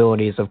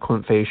possibilities of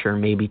Clint Frazier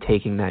maybe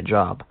taking that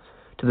job,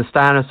 to the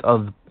status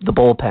of the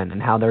bullpen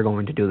and how they're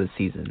going to do this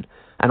season,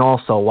 and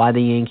also why the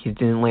Yankees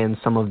didn't land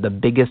some of the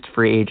biggest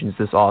free agents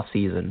this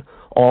offseason.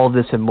 All of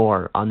this and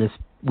more on this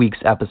week's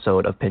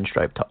episode of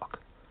Pinstripe Talk.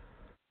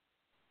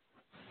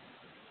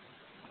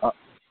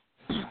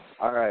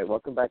 All right,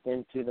 welcome back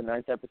into the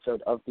 9th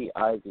episode of The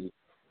Ivy.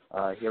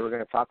 Here we're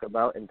going to talk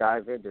about and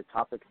dive into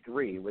topic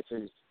 3, which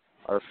is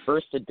our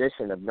first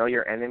edition of Know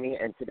Your Enemy,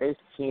 and today's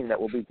team that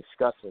we'll be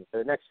discussing for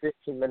the next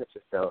 15 minutes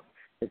or so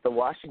is the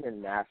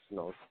Washington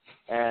Nationals.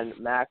 And,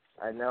 Max,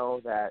 I know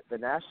that the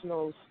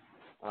Nationals,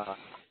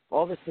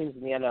 all the teams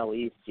in the NL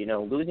East,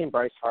 losing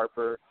Bryce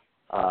Harper,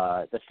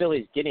 the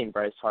Phillies getting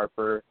Bryce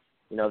Harper,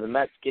 the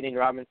Mets getting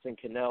Robinson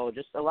Cano,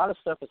 just a lot of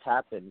stuff has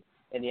happened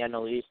in the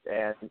NL East,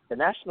 and the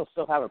Nationals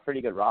still have a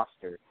pretty good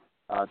roster.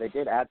 They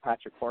did add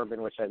Patrick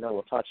Corbin, which I know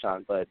we'll touch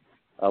on, but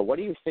what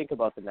do you think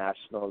about the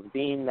Nationals,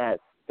 being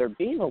that they're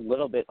being a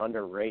little bit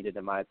underrated,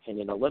 in my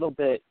opinion, a little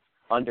bit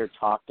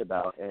under-talked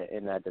about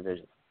in that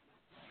division?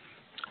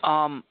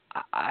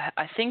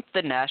 I think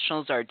the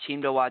Nationals are a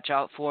team to watch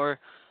out for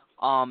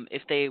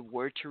if they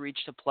were to reach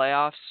the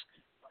playoffs.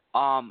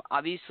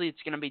 Obviously,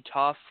 it's going to be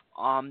tough.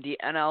 The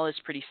NL is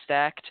pretty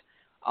stacked.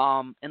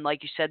 And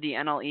like you said, the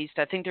NL East,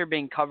 I think they're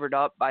being covered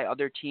up by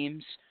other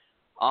teams.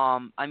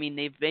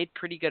 They've made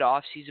pretty good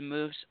offseason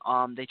moves.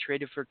 They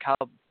traded for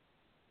Kyle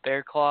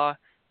Bearclaw,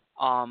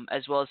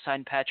 as well as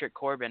signed Patrick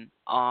Corbin.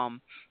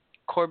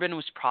 Corbin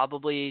was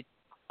probably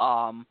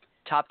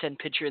top 10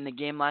 pitcher in the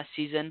game last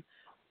season.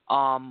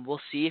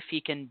 We'll see if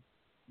he can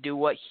do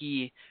what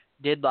he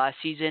did last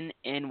season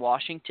in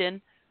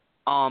Washington.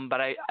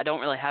 But I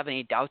don't really have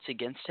any doubts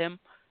against him.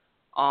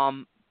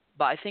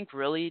 But I think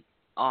really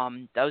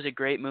that was a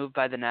great move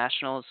by the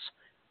Nationals.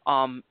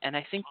 And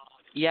I think,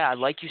 yeah,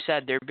 like you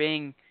said, they're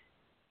being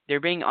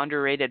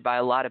underrated by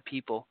a lot of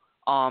people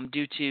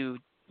due to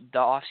the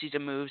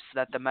offseason moves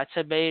that the Mets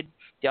have made,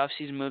 the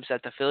offseason moves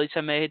that the Phillies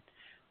have made,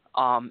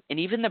 and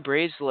even the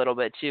Braves a little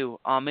bit too.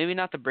 Maybe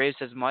not the Braves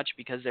as much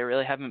because they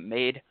really haven't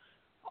made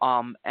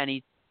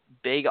any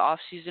big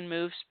offseason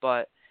moves,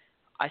 but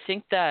I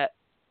think that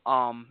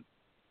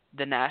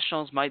the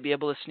Nationals might be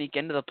able to sneak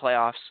into the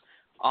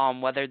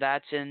playoffs, whether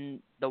that's in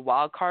the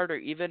wild card or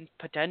even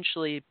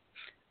potentially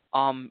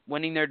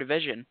winning their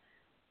division.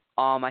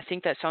 I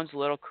think that sounds a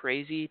little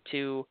crazy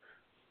to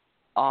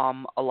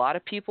a lot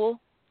of people,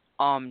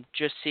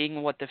 just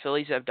seeing what the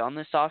Phillies have done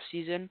this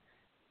offseason,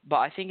 but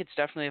I think it's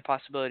definitely a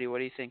possibility. What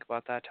do you think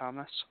about that,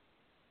 Thomas?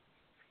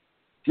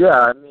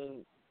 Yeah,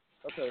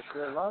 okay, so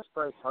they lost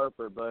Bryce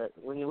Harper, but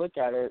when you look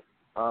at it,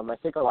 I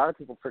think a lot of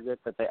people forget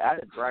that they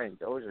added Brian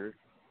Dozier,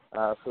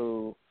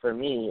 who, for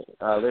me,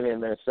 living in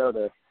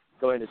Minnesota,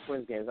 going to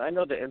Twins games, I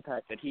know the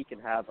impact that he can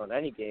have on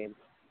any game.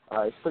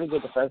 He's pretty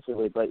good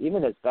defensively, but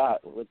even as that,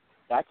 with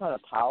that kind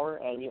of power,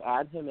 and you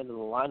add him into the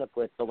lineup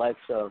with the likes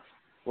of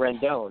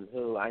Rendon,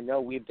 who I know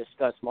we've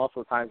discussed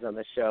multiple times on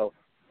this show,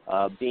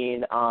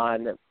 being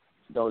on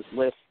those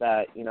lists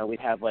that, we'd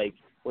have, like,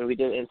 when we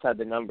did Inside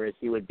the Numbers,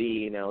 he would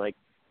be, like,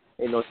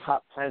 in those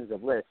top 10s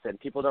of lists, and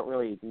people don't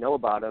really know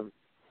about him.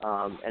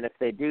 And if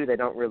they do, they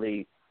don't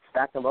really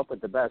stack him up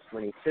with the best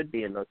when he should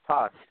be in those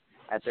talks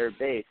at their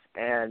base.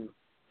 And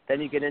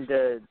then you get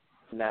into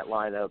that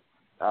lineup.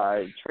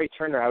 Trey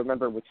Turner, I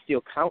remember, would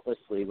steal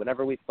countlessly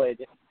whenever we played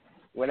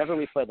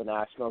the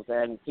Nationals,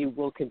 and he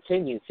will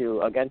continue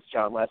to against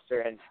John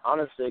Lester and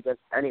honestly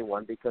against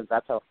anyone because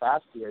that's how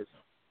fast he is.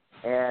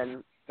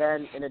 And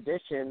then in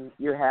addition,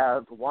 you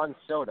have Juan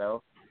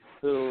Soto,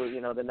 who,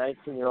 the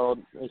 19-year-old,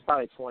 he's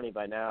probably 20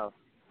 by now,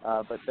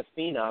 but the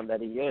phenom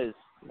that he is,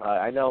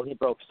 I know he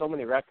broke so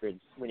many records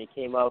when he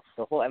came up.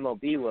 The whole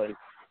MLB was,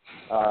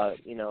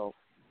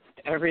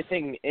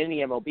 everything in the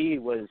MLB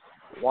was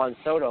Juan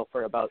Soto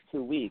for about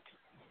 2 weeks.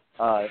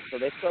 So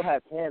they still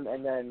have him,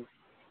 and then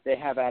they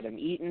have Adam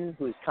Eaton,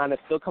 who's kind of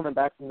still coming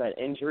back from that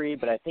injury,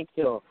 but I think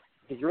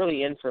he's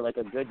really in for like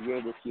a good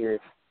year this year.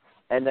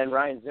 And then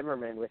Ryan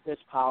Zimmerman with his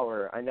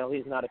power. I know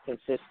he's not a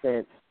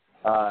consistent,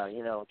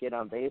 get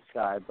on base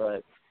guy,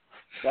 but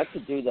that's a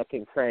dude that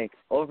can crank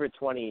over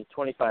 20,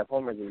 25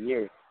 homers a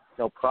year,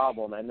 no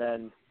problem. And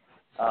then,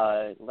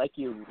 like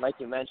you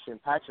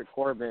mentioned, Patrick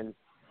Corbin.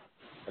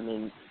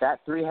 That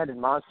three-headed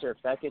monster, if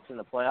that gets in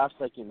the playoffs,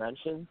 like you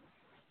mentioned,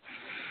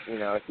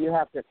 if you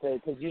have to say,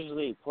 because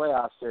usually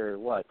playoffs are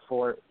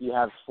you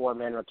have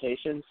 4-man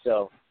rotations,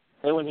 so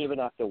they wouldn't even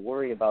have to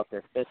worry about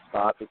their fifth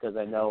spot because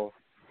I know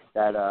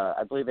that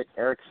I believe it's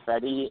Eric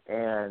Fetty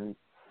and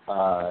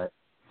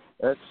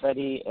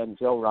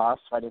Joe Ross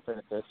fighting for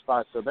the fifth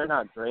spot, so they're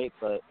not great,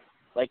 but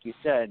like you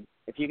said,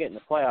 if you get in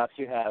the playoffs,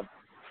 you have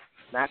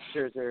Max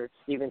Scherzer,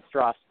 Steven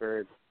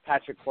Strasburg,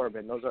 Patrick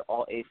Corbin. Those are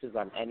all aces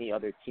on any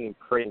other team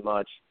pretty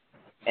much,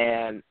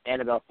 and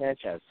Anibal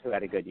Sanchez, who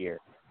had a good year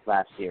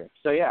last year.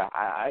 So, yeah,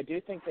 I do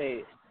think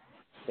they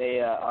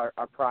are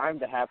primed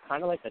to have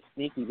kind of like a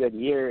sneaky good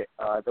year.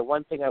 The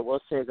one thing I will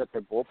say is that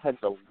their bullpen's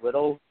a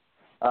little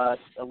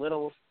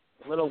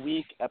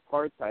weak at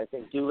parts. I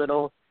think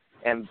Doolittle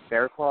and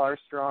Bearclaw are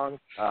strong.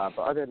 But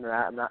other than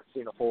that, I'm not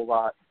seeing a whole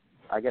lot.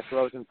 I guess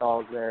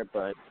Rosenthal's there,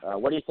 but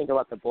what do you think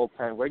about the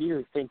bullpen? Where do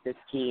you think this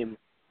team's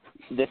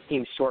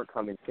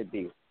shortcomings could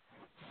be?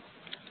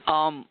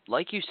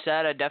 Like you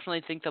said, I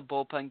definitely think the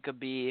bullpen could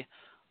be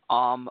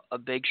a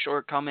big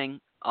shortcoming.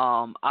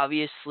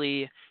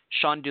 Obviously,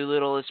 Sean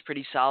Doolittle is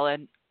pretty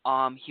solid.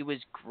 He was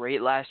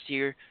great last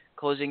year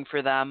closing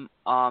for them.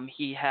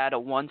 He had a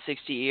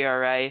 1.60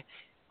 ERA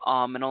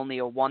and only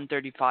a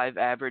 1.35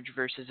 average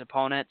versus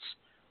opponents.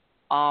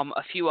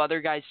 A few other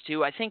guys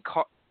too. I think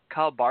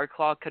Kyle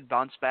Barklaw could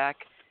bounce back.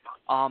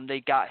 They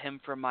got him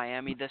from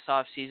Miami this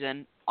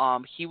offseason.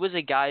 He was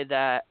a guy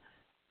that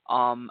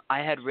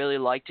I had really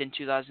liked in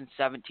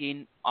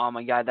 2017,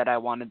 a guy that I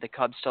wanted the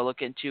Cubs to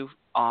look into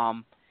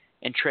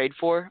and trade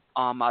for.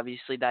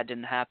 Obviously, that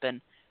didn't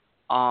happen.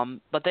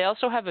 But they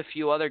also have a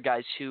few other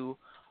guys who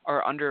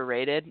are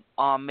underrated.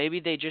 Maybe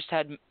they just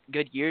had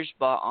good years,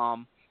 but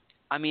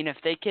I mean, if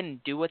they can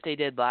do what they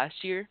did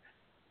last year,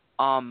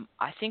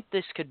 I think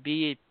this could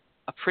be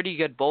a pretty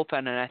good bullpen,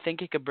 and I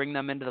think it could bring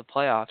them into the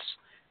playoffs.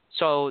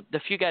 So the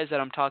few guys that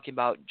I'm talking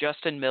about,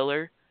 Justin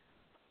Miller,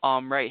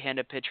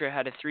 right-handed pitcher,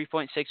 had a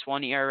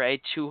 3.61 ERA,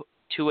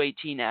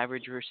 2.18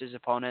 average versus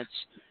opponents.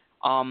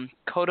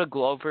 Coda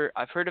Glover,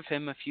 I've heard of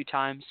him a few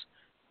times.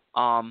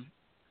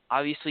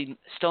 Obviously,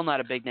 still not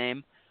a big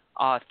name.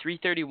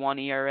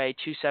 3.31 ERA,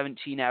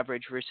 2.17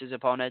 average versus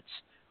opponents.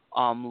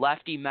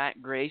 Lefty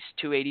Matt Grace,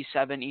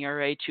 2.87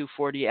 ERA,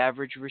 2.40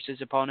 average versus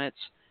opponents.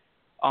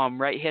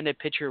 Right-handed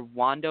pitcher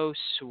Wando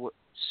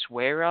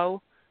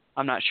Suero,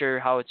 I'm not sure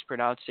how it's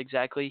pronounced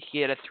exactly. He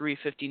had a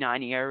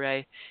 3.59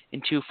 ERA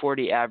and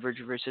 2.40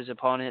 average versus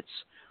opponents.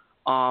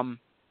 And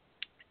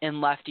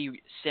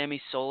lefty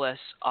Sammy Solis,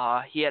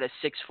 he had a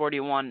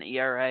 6.41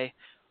 ERA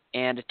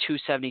and a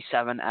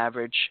 2.77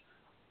 average.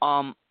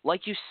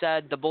 Like you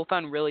said, the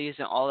bullpen really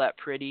isn't all that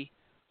pretty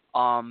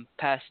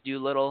past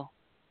Doolittle.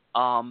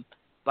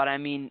 But I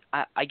mean,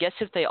 I guess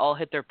if they all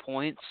hit their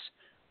points,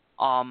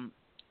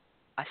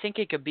 I think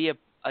it could be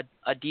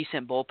a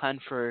decent bullpen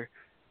for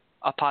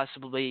a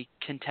possibly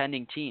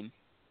contending team.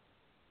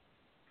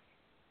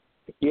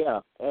 Yeah,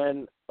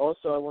 and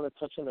also I want to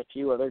touch on a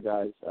few other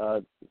guys.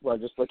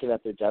 Just looking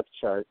at their depth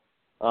chart,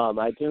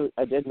 I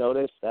did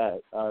notice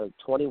that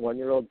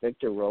 21-year-old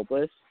Victor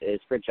Robles is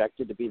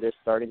projected to be their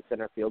starting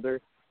center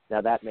fielder. Now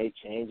that may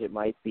change. It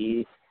might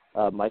be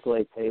Michael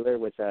A. Taylor,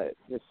 which I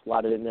just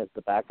slotted in as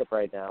the backup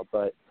right now.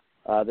 But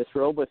this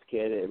Robles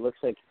kid, it looks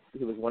like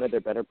he was one of their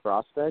better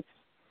prospects.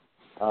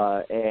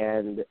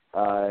 And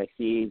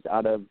he's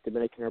out of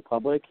Dominican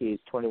Republic. He's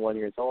 21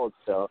 years old.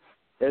 So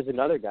there's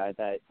another guy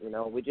that,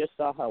 we just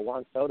saw how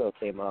Juan Soto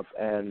came up.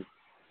 And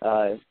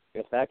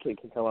if that kid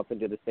can come up and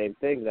do the same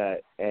thing,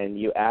 and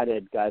you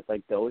added guys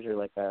like Dozier,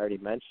 like I already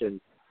mentioned,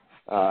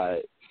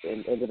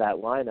 into that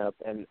lineup,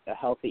 and a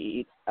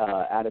healthy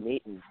Adam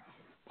Eaton,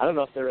 I don't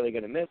know if they're really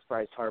going to miss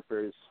Bryce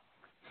Harper's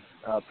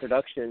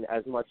production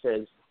as much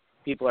as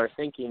people are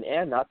thinking,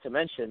 and not to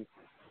mention,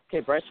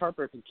 Bryce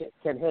Harper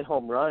can hit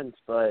home runs,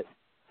 but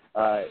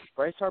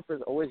Bryce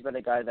Harper's always been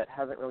a guy that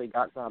hasn't really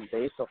gotten on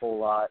base a whole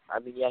lot. I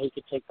mean, yeah, he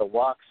could take the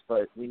walks,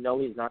 but we know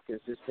he's not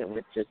consistent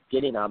with just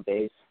getting on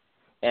base.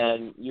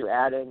 And you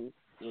add in,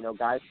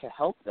 guys to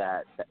help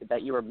that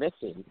you were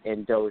missing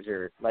in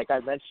Dozier. Like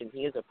I mentioned,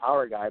 he is a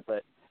power guy,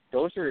 but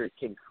Dozier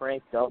can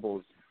crank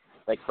doubles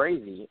like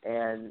crazy.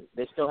 And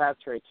they still have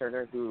Trey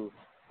Turner, who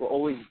will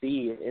always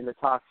be in the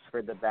talks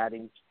for the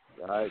batting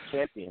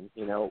champion,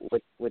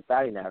 with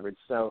batting average.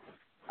 So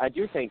I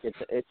do think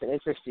it's an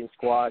interesting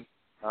squad.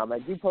 I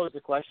do pose a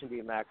question to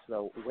you, Max,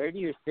 though. Where do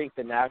you think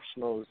the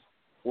Nationals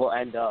will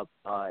end up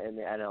in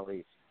the NL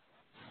East?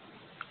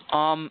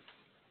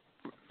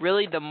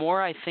 Really, the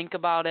more I think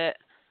about it,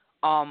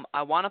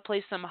 I want to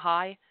place them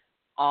high.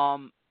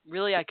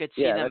 Really, I could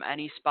see them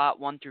any spot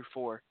 1 through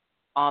 4.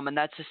 And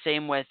that's the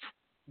same with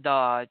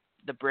the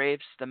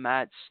Braves, the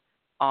Mets,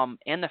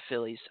 and the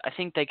Phillies. I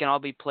think they can all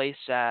be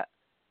placed at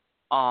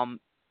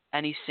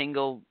any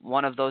single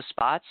one of those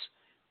spots.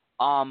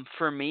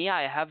 For me,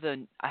 I have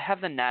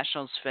the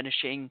Nationals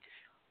finishing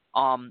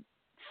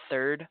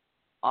third.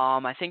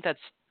 I think that's.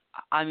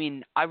 I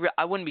mean,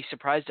 I wouldn't be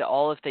surprised at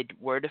all if they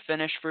were to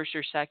finish first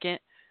or second.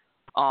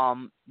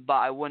 But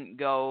I wouldn't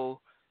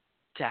go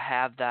to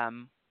have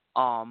them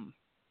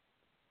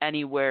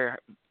anywhere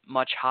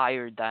much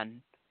higher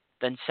than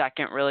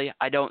second. Really,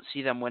 I don't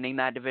see them winning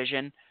that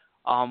division.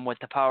 With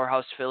the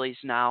powerhouse Phillies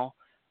now.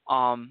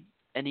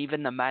 And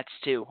even the Mets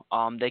too.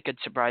 They could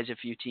surprise a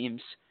few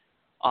teams,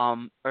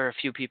 or a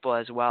few people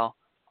as well.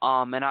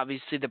 And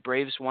obviously the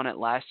Braves won it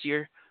last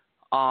year.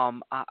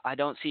 I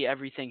don't see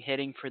everything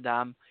hitting for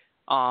them.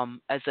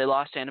 As they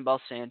lost Anibal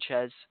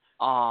Sanchez.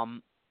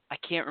 I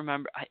can't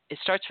remember. It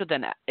starts with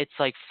it's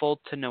like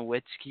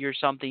Fulton-Nowitzki or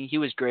something. He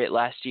was great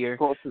last year.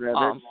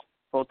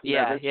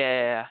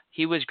 Yeah.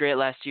 He was great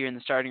last year in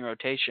the starting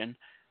rotation.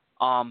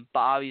 But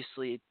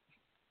obviously,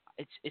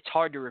 it's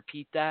hard to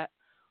repeat that.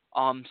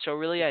 So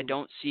really, I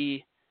don't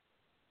see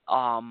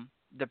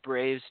the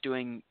Braves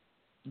doing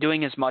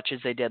as much as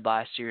they did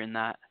last year in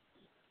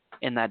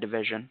that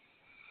division.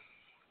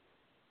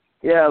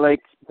 Yeah,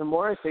 like the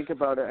more I think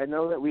about it, I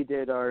know that we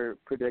did our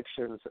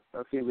predictions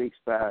a couple weeks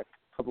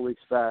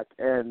back,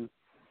 and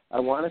I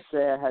want to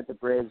say I had the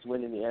Braves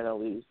winning the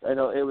NL East. I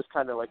know it was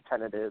kind of like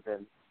tentative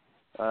and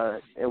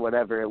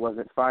whatever, it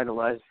wasn't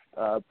finalized.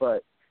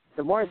 But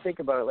the more I think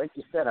about it, like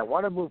you said, I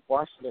want to move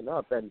Washington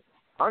up, and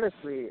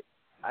honestly,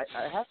 I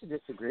have to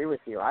disagree with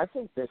you. I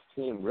think this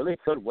team really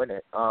could win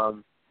it,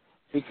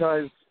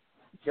 because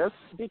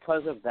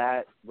of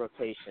that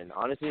rotation,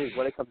 honestly, is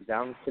what it comes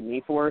down to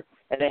me for.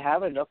 And they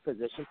have enough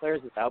position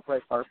players without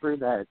Bryce Harper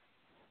that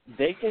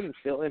they can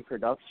fill in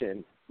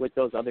production with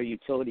those other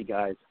utility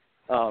guys.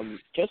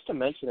 Just to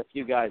mention a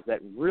few guys that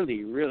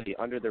really, really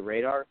under the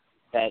radar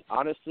that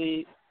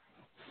honestly,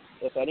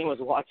 if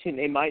anyone's watching,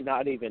 they might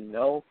not even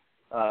know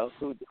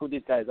who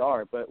these guys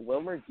are. But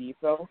Wilmer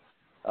Depot,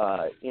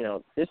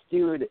 this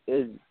dude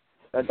is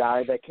a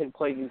guy that can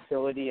play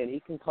utility, and he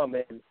can come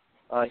in.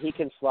 He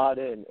can slot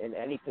in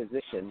any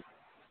position.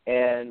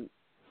 And,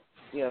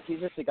 he's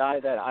just a guy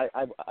that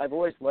I've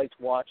always liked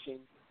watching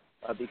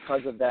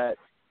because of that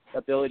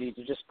ability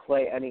to just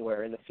play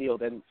anywhere in the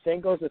field. And same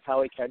goes with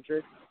Howie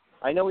Kendrick.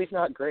 I know he's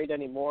not great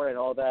anymore and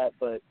all that,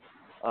 but,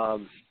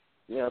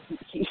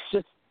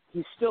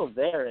 he's still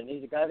there, and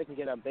he's a guy that can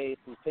get on base.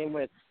 And same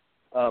with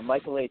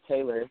Michael A.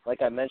 Taylor,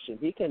 like I mentioned.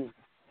 He can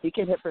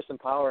hit for some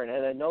power,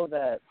 and I know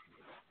that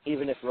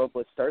even if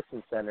Robles starts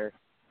in center,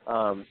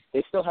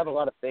 they still have a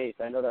lot of faith.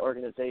 I know that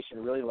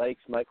organization really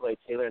likes Michael A.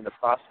 Taylor and the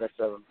prospects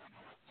of him.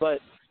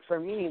 But for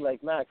me,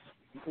 like Max,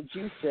 would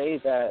you say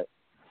that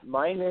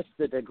minus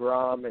the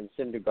DeGrom and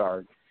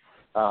Syndergaard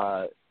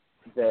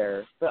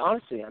there, but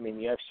honestly, I mean,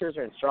 you have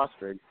Scherzer and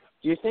Strasburg.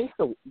 Do you think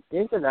the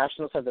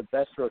Nationals have the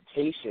best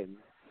rotation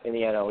in the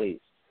NL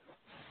East?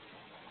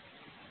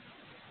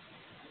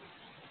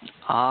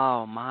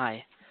 Oh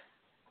my,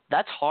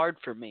 that's hard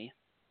for me.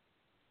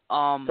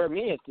 For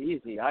me, it's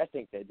easy. I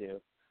think they do.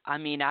 I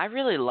mean, I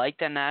really like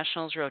the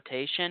Nationals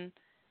rotation,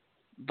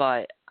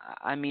 but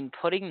I mean,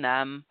 putting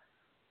them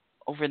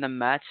over the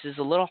Mets is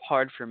a little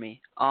hard for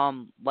me.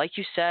 Like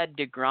you said,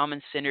 DeGrom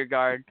and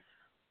Syndergaard,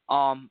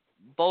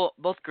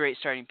 both great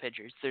starting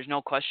pitchers. There's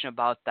no question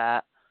about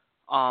that.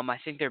 I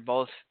think they're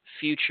both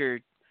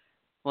future.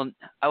 Well,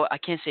 I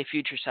can't say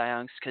future Cy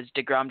Youngs because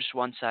DeGrom just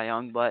won Cy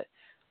Young, but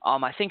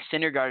I think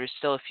Syndergaard is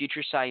still a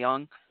future Cy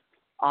Young.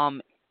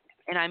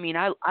 And I mean,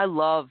 the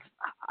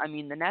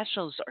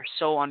Nationals are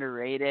so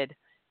underrated,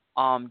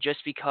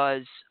 just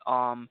because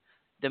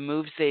the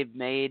moves they've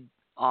made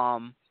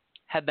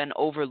have been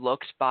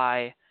overlooked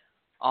by,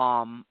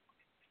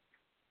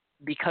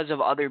 because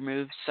of other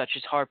moves such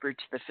as Harper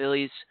to the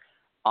Phillies,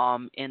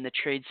 in the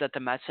trades that the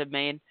Mets have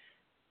made.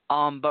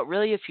 But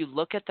really, if you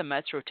look at the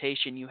Mets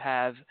rotation, you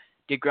have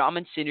DeGrom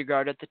and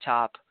Syndergaard at the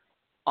top,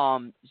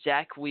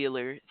 Zach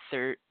Wheeler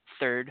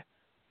third.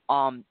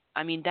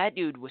 I mean, that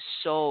dude was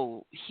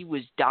he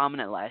was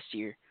dominant last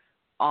year.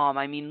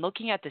 I mean,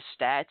 looking at the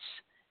stats,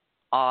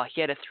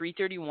 he had a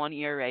 3.31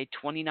 ERA,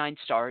 29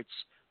 starts,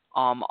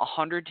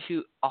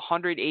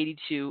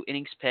 182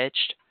 innings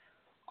pitched.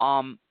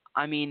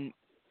 I mean,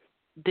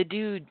 the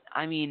dude,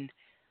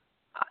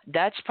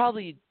 that's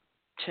probably,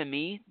 to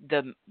me,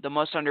 the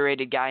most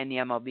underrated guy in the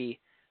MLB.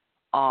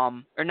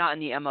 Or not in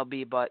the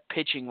MLB, but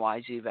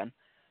pitching-wise even.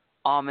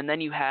 And then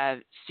you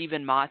have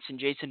Steven Matz and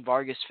Jason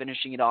Vargas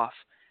finishing it off.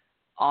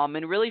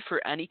 And really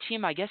for any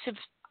team, I guess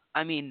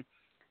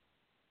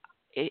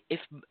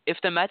if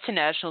the Mets and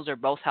Nationals are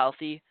both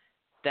healthy,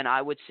 then I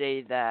would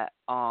say that,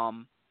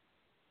 to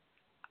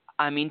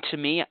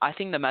me, I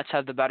think the Mets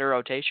have the better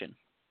rotation.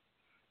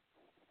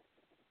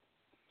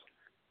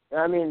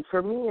 I mean,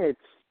 for me, it's,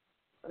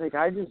 like,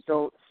 I just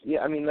don't see,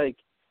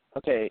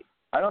 okay,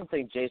 I don't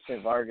think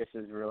Jason Vargas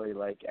is really,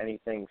 like,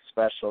 anything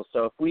special.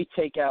 So if we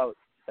take out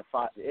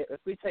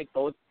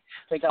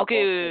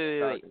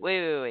Okay,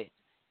 wait.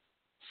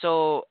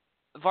 So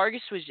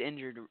Vargas was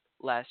injured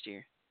last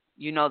year.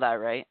 You know that,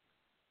 right?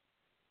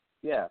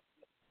 Yeah.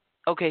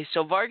 Okay,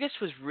 so Vargas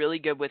was really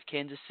good with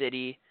Kansas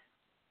City.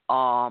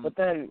 But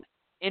then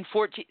in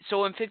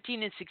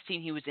 15 and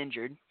 16 he was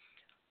injured.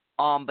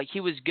 But he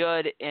was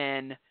good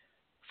in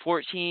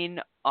 14,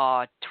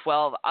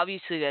 12.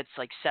 Obviously that's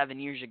like 7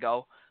 years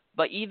ago.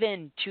 But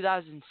even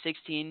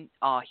 2016,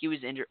 he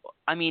was injured.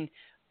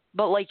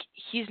 But like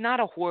he's not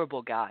a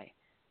horrible guy.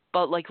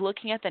 But like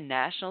looking at the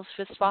Nationals'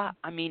 fifth spot,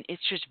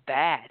 it's just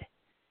bad.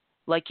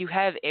 Like you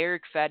have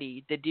Eric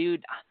Fetty, the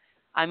dude.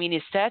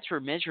 His stats were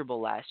miserable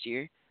last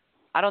year.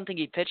 I don't think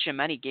he pitched in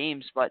many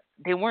games, but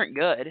they weren't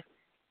good.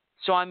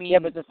 So yeah,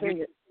 but the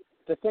thing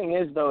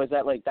is though is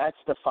that like that's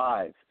the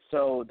 5.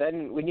 So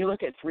then when you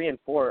look at 3 and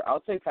 4,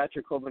 I'll take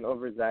Patrick Coleman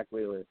over Zach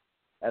Wheeler,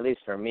 at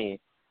least for me.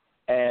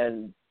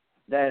 And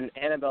then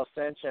Anibal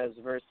Sanchez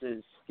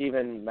versus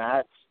Steven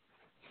Matz.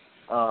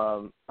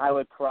 I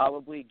would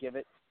probably give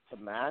it to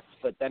Matz,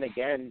 but then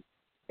again,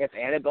 if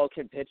Anibal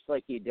can pitch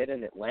like he did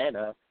in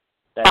Atlanta,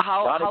 that's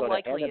gotta go to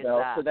Anibal. Is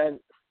that? So then,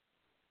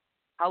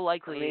 how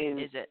likely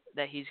is it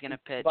that he's going to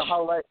pitch? But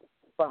how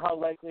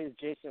likely is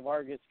Jason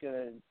Vargas going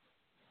to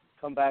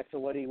come back to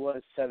what he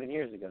was 7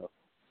 years ago?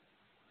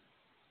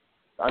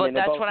 mean,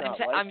 that's both what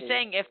not I'm likely.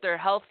 saying if they're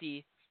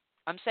healthy.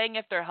 I'm saying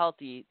if they're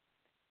healthy,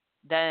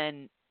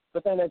 then.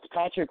 But then it's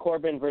Patrick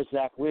Corbin versus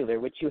Zach Wheeler,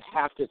 which you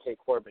have to take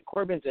Corbin.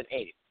 Corbin's an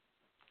 8.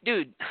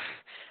 Dude,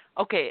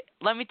 okay,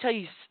 let me tell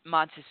you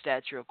Mott's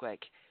stats real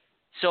quick.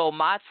 So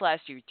Mott's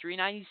last year,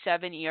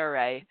 3.97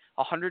 ERA,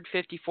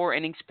 154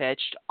 innings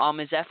pitched.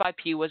 His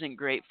FIP wasn't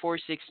great,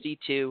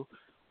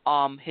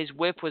 4.62. His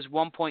WHIP was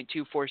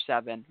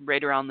 1.247,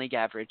 right around league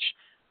average.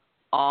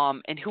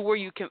 And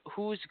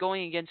who's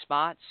going against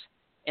Mott's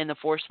in the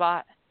 4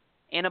 spot?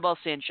 Anibal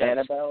Sanchez.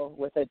 Anibal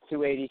with a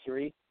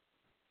 283.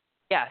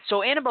 Yeah,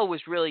 so Anibal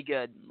was really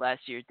good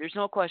last year. There's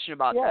no question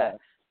about that.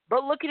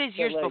 But look at his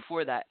years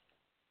before that.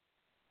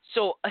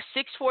 So a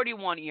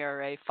 6.41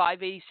 ERA,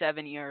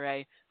 5.87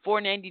 ERA,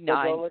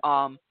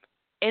 4.99.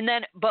 And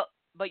then, but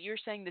you're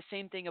saying the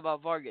same thing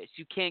about Vargas.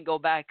 You can't go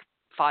back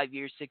 5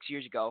 years, 6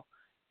 years ago,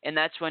 and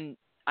that's when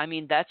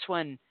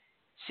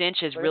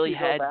Sanchez really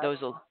had those.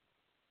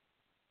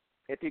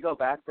 If you go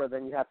back, bro,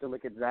 then you have to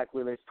look at Zach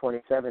Wheeler's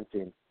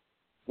 2017.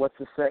 What's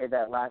to say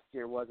that last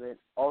year wasn't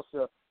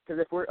also?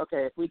 Because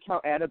if we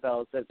count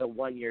Anibal as a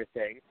 1-year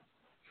thing,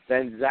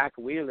 then Zach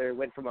Wheeler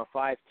went from a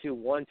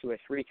 5.21 to a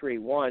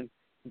 3.31.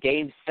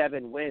 Gained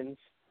 9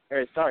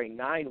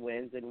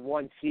 wins in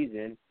one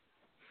season,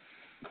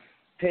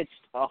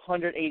 pitched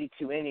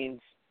 182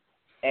 innings,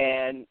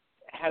 and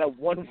had a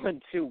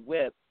 1.12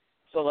 WHIP.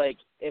 So,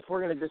 if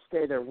we're going to just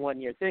say they're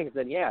 1-year things,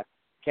 then yeah,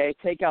 okay,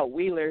 take out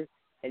Wheeler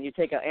and you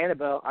take out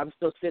Anibal, I'm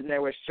still sitting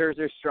there with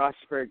Scherzer,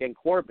 Strasburg, and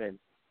Corbin,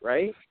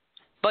 right?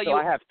 But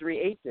I have 3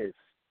 aces.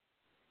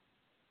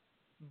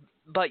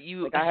 But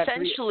you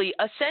essentially,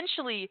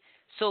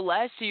 so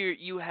last year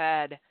you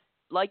had,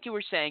 like you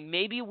were saying,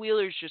 maybe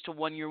Wheeler's just a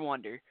 1-year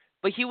wonder,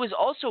 but he was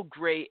also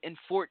great in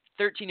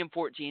 13 and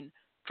 14.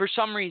 For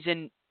some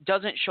reason,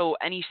 doesn't show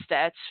any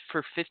stats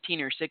for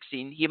 15 or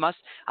 16.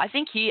 I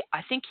think he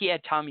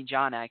had Tommy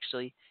John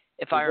actually,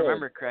 if I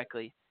remember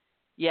correctly.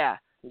 Yeah.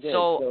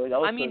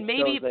 So I mean,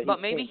 maybe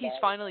he's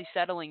finally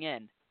settling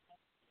in.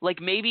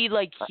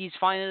 He's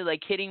finally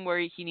hitting where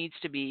he needs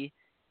to be.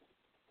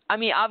 I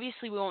mean,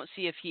 obviously we won't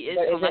see if he is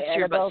till next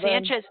year, but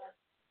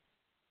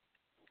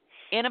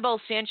Anibal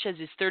Sanchez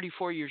is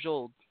 34 years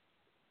old.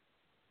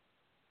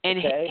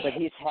 And but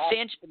he's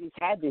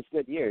had these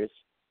good years.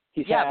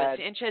 But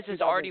Sanchez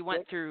has already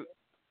went through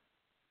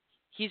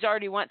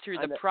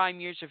the prime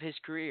years of his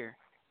career.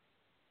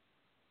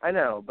 I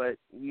know, but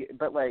he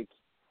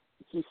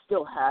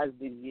still has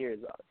these years.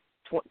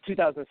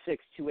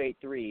 2006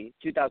 283,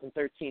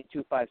 2013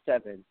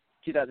 257,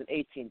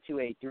 2018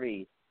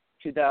 283,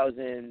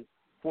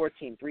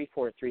 2014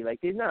 343.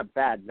 These are not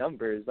bad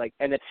numbers.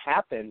 And it's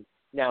happened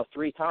now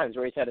 3 times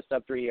where he's had a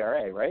sub-3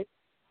 ERA, right?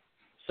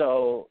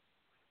 So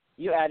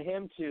you add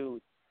him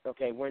to,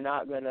 okay, we're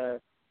not gonna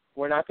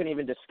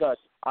even discuss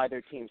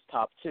either team's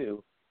top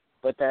 2,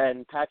 but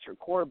then Patrick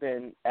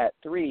Corbin at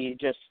 3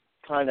 just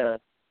kind of,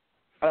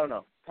 I don't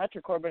know.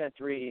 Patrick Corbin at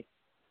 3,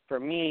 for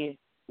me,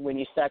 when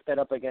you stack that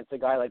up against a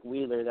guy like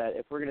Wheeler, that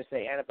if we're gonna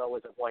say Anibal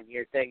was a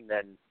 1-year thing,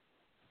 then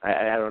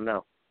I don't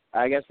know.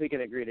 I guess we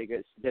can agree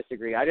to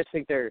disagree. I just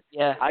think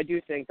I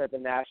do think that the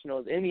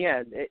Nationals, in the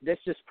end, this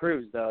just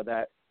proves, though,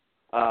 that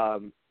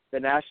the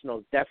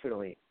Nationals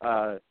definitely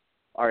are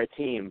a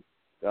team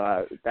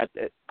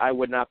I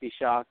would not be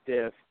shocked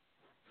if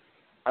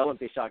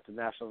the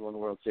Nationals won the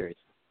World Series.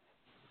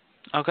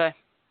 Okay.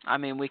 I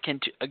mean, we can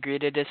agree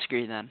to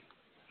disagree then.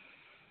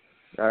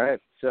 All right.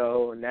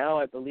 So now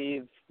I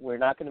believe we're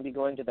not going to be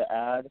going to the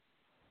ad.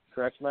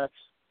 Correct, Max?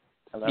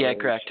 Yeah,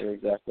 correct. Sure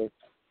exactly.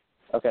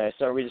 Okay,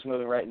 so are we just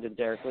moving right into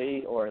Derek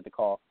Lee or the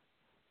call?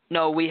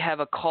 No, we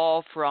have a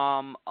call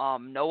from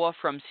Noah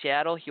from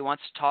Seattle. He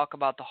wants to talk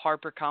about the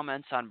Harper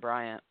comments on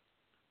Bryant.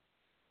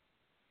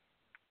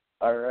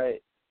 All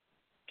right.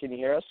 Can you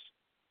hear us,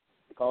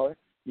 caller?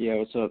 Yeah,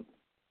 what's up?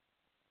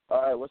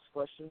 All right, what's the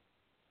question?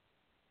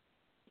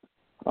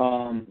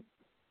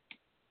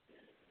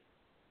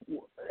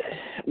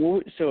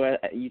 So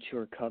you two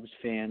are Cubs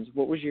fans.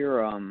 What was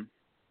your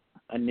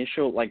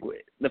initial,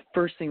 the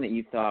first thing that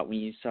you thought when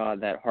you saw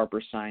that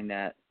Harper signed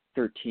that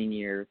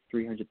 13-year,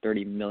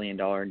 $330 million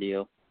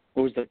deal?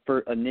 What was the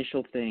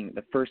initial thing,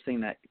 the first thing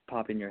that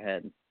popped in your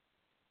head?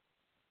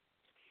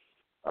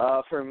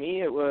 For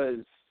me, I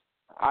was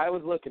a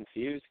little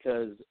confused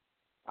because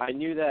I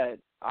knew that,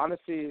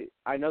 honestly,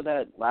 I know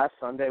that last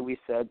Sunday we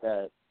said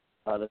that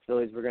the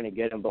Phillies were going to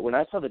get him, but when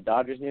I saw the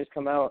Dodgers news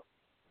come out,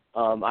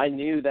 I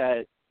knew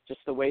that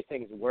just the way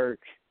things work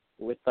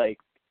with,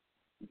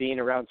 being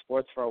around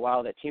sports for a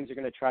while, that teams are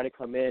going to try to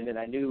come in, and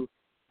I knew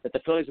that the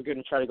Phillies were going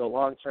to try to go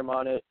long-term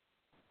on it.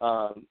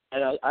 And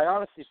I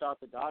honestly thought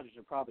the Dodgers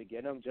would probably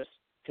get him just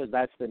because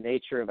that's the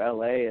nature of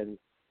L.A., and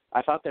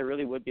I thought they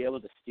really would be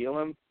able to steal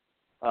him.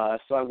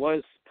 So I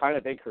was kind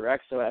of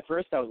incorrect. So at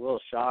first I was a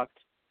little shocked.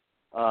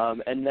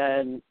 And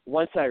then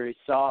once I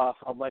saw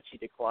how much he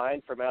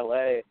declined from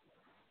L.A.,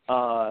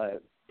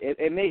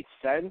 it made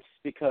sense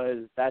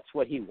because that's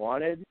what he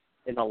wanted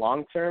in the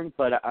long term.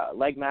 But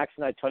like Max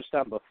and I touched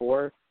on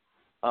before,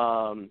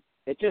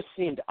 it just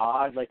seemed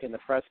odd, in the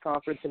press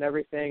conference and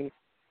everything.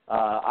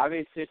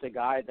 Obviously, it's a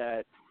guy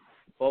that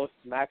both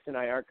Max and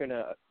I aren't going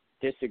to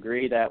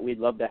disagree that we'd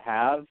love to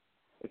have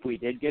if we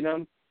did get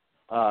him.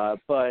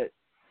 But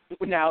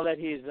now that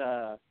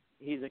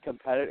he's a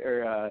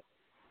competitor,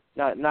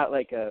 not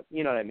like a,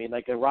 you know what I mean,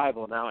 like a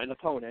rival now, an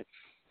opponent.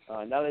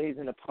 Now that he's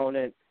an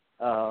opponent,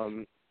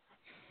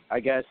 I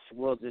guess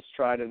we'll just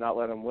try to not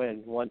let him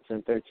win once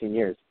in 13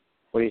 years.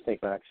 What do you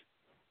think, Max?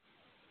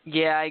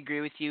 Yeah, I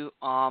agree with you.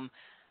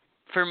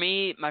 For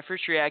me, my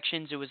first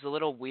reactions, it was a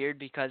little weird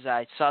because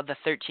I saw the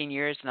 13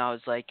 years and I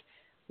was like,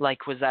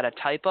 was that a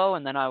typo?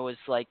 And then I was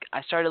like,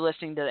 I started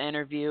listening to the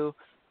interview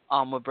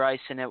with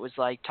Bryce, and it was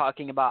like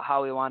talking about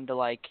how he wanted to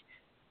like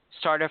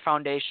start a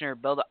foundation or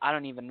build. I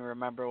don't even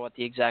remember what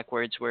the exact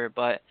words were,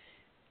 but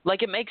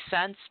like it makes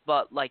sense.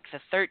 But like the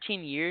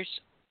 13 years,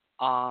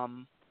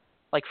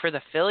 like for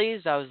the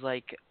Phillies, I was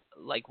like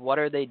what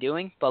are they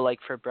doing? But like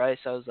for Bryce,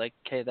 I was like,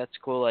 okay, that's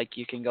cool. Like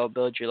you can go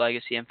build your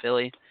legacy in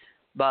Philly.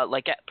 But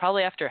like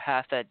probably after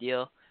half that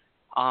deal,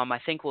 I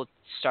think we'll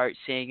start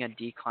seeing a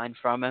decline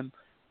from him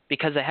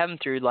because I have him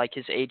through like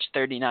his age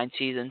 39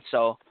 season.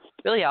 So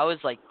really, I was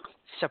like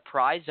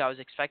surprised. I was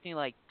expecting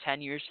like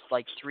 10 years,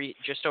 like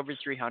just over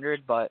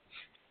 300. But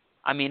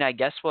I mean, I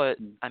guess the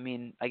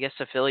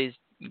Phillies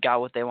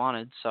got what they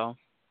wanted. So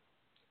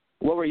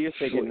what were you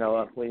thinking,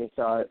 Noah, when you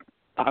saw it?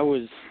 I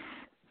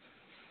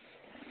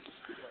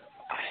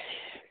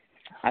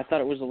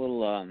thought it was a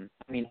little. I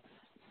mean,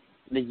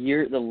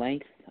 the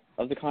length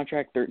of the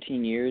contract,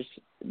 13 years,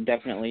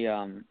 definitely.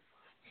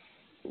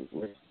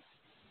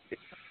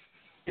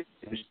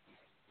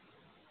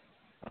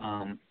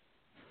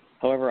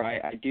 However,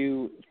 I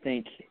do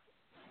think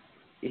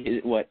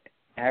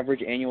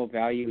average annual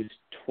value is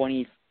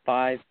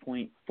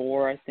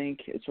 25.4. I think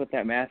it's what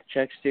that math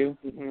checks to.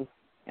 Mm-hmm.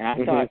 And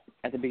I thought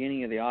at the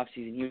beginning of the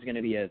offseason he was going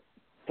to be a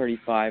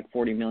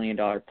 $35-40 million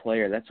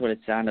player. That's what it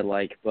sounded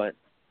like. But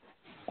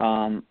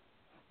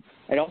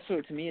it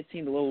also, to me, it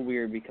seemed a little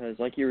weird because,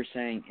 like you were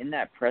saying, in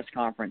that press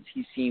conference,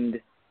 he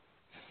seemed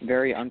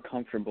very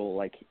uncomfortable.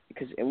 Like,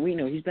 because we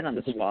know he's been on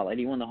the spotlight.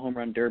 He won the home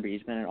run derby.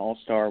 He's been an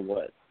all-star,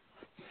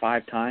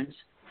 5 times?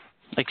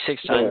 Like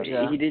 6 times,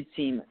 yeah. He did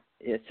seem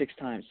 6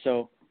 times.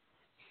 So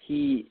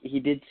he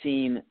did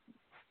seem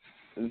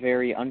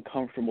very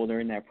uncomfortable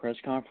during that press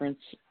conference.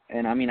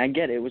 And, I mean, I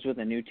get it was with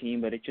a new team,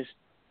 but it just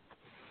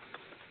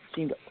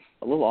seemed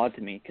a little odd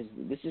to me because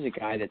this is a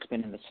guy that's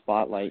been in the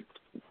spotlight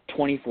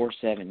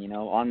 24/7, you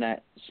know, on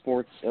that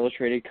Sports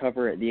Illustrated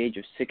cover at the age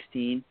of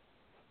 16,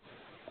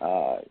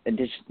 and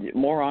just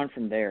more on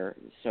from there.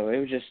 So it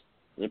was just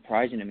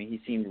surprising to me.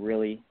 He seemed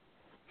really,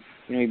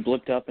 you know, he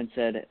blipped up and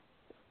said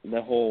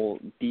the whole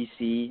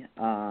DC,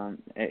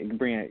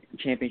 bring a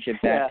championship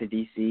back to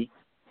DC.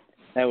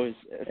 That was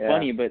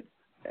funny, but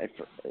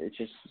it's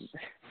just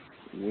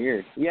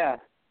weird. Yeah.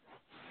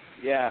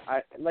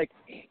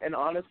 And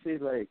honestly,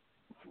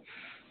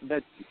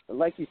 that,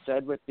 like you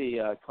said with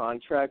the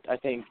contract, I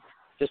think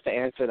just to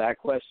answer that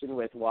question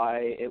with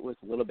why it was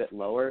a little bit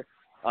lower.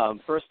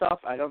 First off,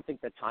 I don't think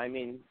the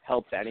timing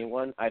helped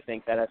anyone. I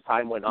think that as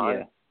time went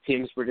on,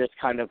 teams were just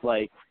kind of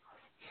like,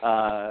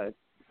 for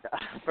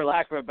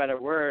lack of a better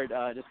word,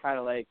 just kind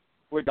of like,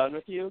 we're done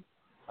with you,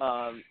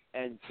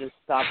 and just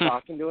stop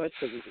talking to us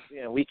because,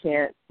 you know,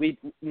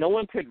 no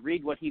one could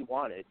read what he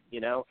wanted, you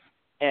know.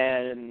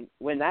 And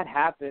when that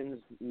happens,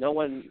 no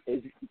one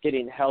is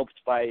getting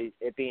helped by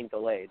it being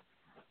delayed.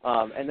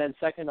 And then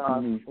second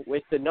off,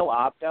 with the no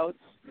opt-outs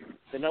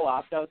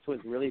was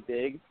really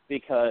big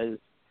because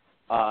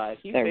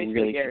he's that basically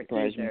really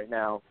guaranteed there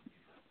now.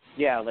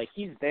 Yeah, like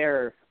he's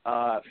there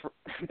for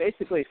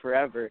basically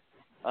forever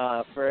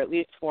for at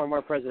least 4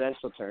 more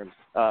presidential terms.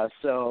 Or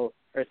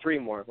 3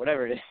 more,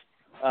 whatever it is.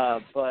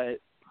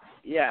 But,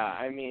 yeah,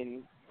 I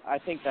mean, I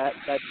think that's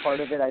part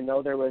of it. I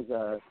know there was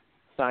a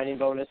signing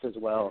bonus as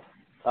well.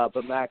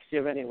 But Max, do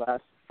you have any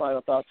last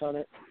final thoughts on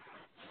it?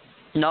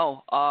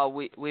 No.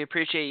 We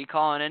appreciate you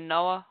calling in,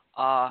 Noah.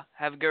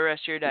 Have a good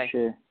rest of your day. For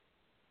sure.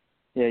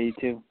 Yeah, you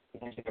too.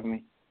 Thanks for having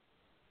me.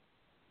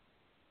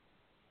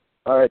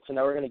 All right, so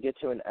now we're going to get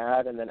to an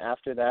ad, and then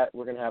after that,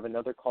 we're going to have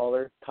another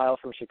caller, Kyle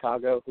from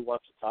Chicago, who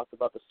wants to talk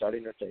about the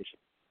starting rotation.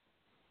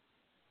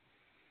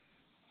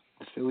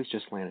 The Phillies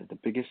just landed the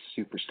biggest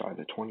superstar of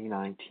the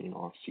 2019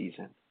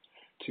 offseason.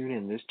 Tune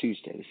in this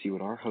Tuesday to see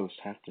what our hosts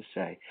have to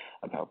say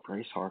about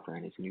Bryce Harper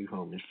and his new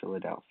home in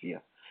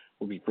Philadelphia.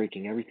 We'll be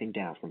breaking everything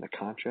down from the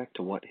contract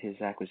to what his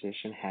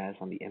acquisition has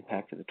on the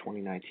impact of the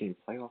 2019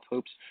 playoff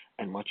hopes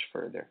and much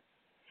further.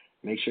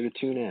 Make sure to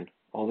tune in.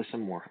 All this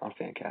and more on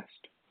Fancast.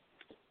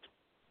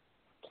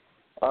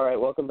 All right,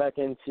 welcome back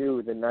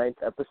into the 9th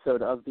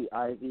episode of The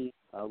Ivy.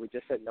 We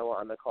just had Noah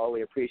on the call.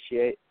 We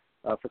appreciate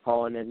for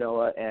calling in,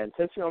 Noah. And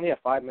since we only have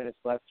 5 minutes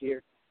left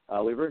here,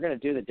 we were going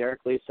to do the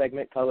Derek Lee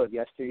segment, Color of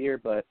Yesteryear,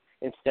 but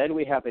instead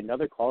we have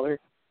another caller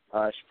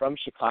from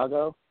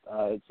Chicago.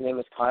 His name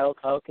is Kyle.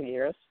 Kyle, can you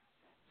hear us?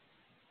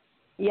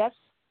 Yes.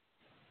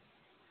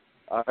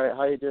 All right,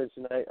 how are you doing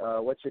tonight?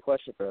 What's your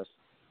question for us?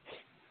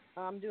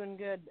 I'm doing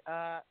good.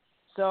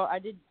 So I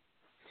did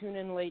tune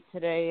in late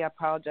today. I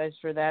apologize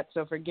for that.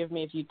 So forgive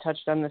me if you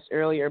touched on this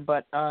earlier,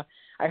 but I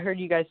heard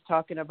you guys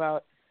talking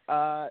about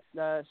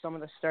some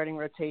of the starting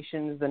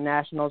rotations, the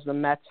Nationals, the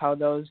Mets, how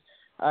those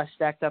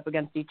stacked up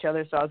against each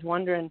other. So I was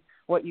wondering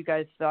what you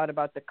guys thought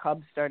about the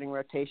Cubs starting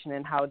rotation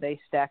and how they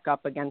stack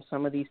up against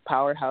some of these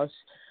powerhouse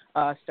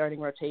starting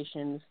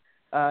rotations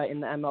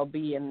in the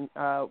MLB, and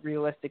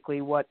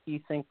realistically, what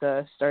you think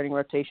the starting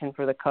rotation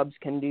for the Cubs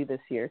can do this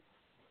year.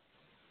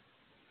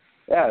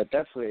 Yeah,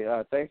 definitely.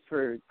 Thanks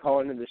for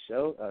calling in the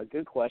show.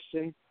 Good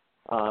question.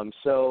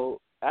 So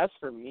as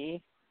for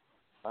me,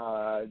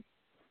 I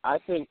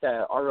think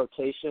that our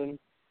rotation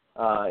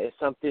is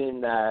something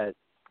that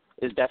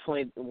is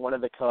definitely one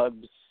of the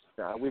Cubs.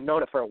 We've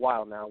known it for a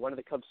while now. One of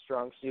the Cubs'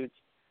 strong suits.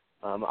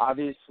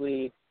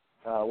 Obviously,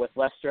 with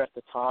Lester at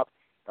the top,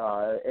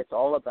 it's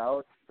all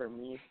about, for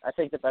me, I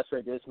think the best way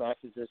to do this,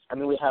 Max, is just, I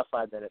mean, we have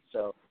 5 minutes,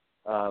 so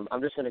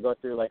I'm just going to go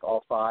through, like,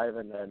 all 5,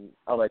 and then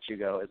I'll let you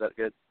go. Is that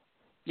good?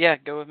 Yeah,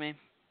 go with me.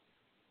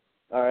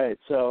 All right.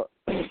 So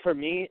for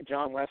me,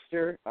 Jon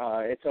Lester,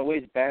 it's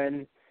always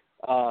been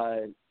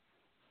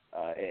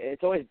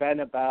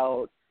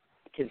about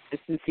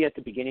consistency at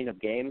the beginning of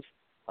games.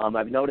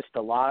 I've noticed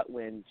a lot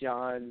when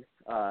Jon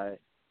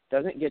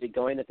doesn't get it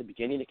going at the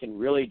beginning, it can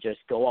really just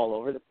go all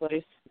over the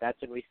place.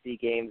 That's when we see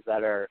games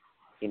that are,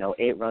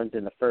 8 runs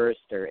in the first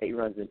or 8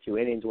 runs in 2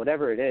 innings,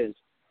 whatever it is.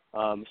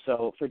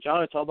 So for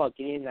Jon, it's all about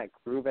getting that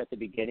groove at the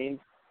beginning.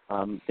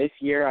 This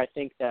year, I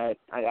think that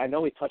I know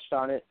we touched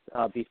on it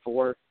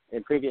before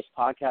in previous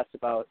podcasts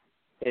about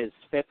his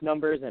fifth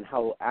numbers and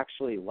how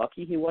actually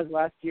lucky he was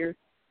last year.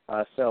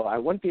 So I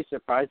wouldn't be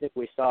surprised if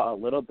we saw a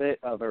little bit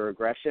of a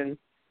regression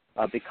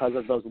because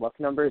of those luck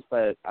numbers.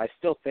 But I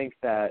still think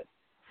that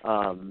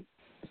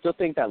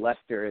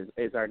Lester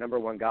is our number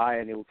one guy,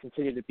 and it will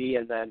continue to be.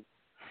 And then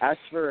as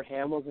for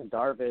Hamels and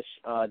Darvish,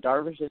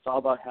 it's all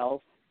about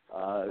health.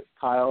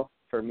 Kyle,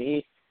 for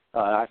me.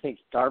 I think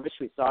Darvish,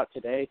 we saw it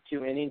today,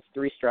 2 innings,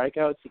 3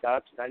 strikeouts. He got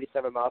up to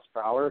 97 miles per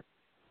hour.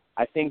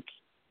 I think,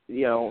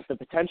 the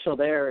potential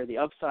there, the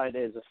upside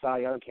is a Cy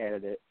Young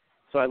candidate.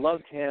 So I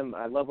loved him.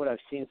 I love what I've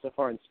seen so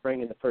far in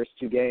spring in the first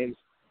 2 games.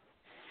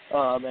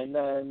 And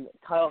then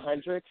Cole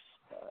Hamels,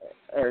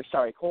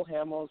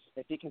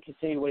 if he can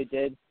continue what he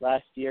did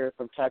last year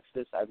from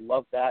Texas, I'd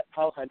love that.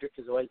 Kyle Hendricks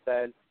has always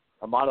been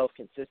a model of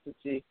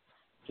consistency,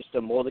 just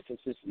a mold of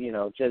consistency,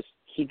 just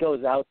he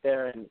goes out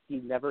there and he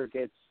never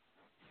gets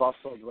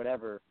bustled,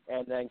 whatever.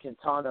 And then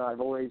Quintana, I've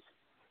always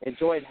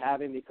enjoyed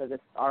having because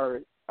it's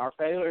our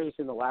failures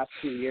in the last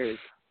 2 years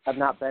have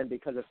not been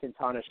because of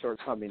Quintana's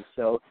shortcomings.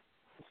 So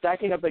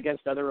stacking up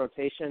against other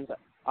rotations,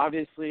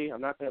 obviously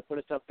I'm not going to put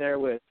us up there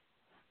with,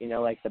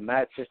 like the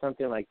Mets or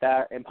something like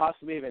that, and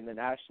possibly even the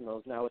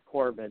Nationals now with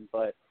Corbin.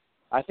 But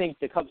I think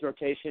the Cubs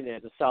rotation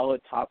is a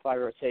solid top 5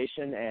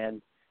 rotation,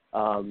 and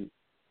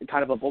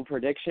kind of a bold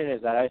prediction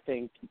is that I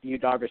think Yu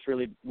Darvish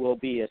really will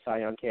be a Cy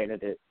Young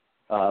candidate.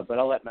 But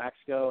I'll let Max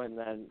go, and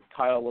then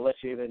Kyle, we'll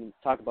let you even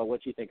talk about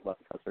what you think about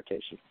the Cubs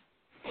rotation.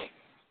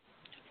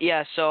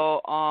 Yeah,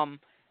 so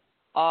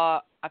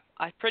I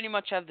pretty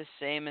much have the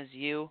same as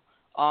you.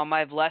 I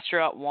have Lester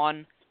at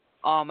 1.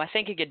 I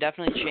think it could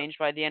definitely change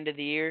by the end of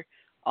the year.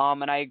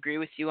 And I agree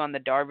with you on the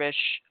Darvish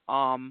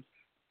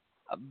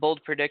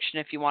bold prediction,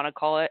 if you want to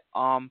call it.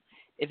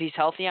 If he's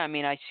healthy,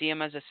 I see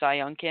him as a Cy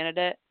Young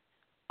candidate.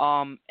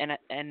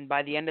 And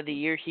by the end of the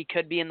year, he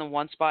could be in the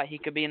 1 spot. He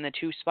could be in the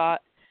 2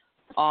 spot.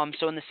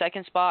 So in the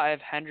 2nd spot, I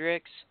have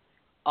Hendricks.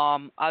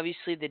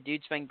 Obviously, the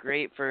dude's been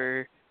great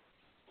for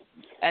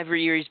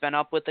every year he's been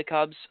up with the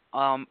Cubs.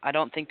 I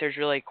don't think there's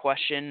really a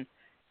question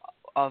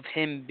of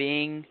him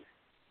being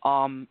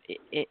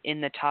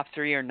in the top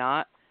 3 or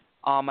not.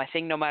 I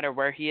think no matter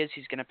where he is,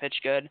 he's going to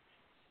pitch good.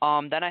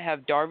 Then I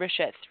have Darvish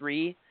at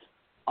 3.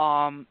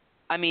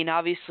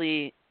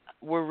 Obviously,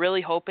 we're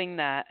really hoping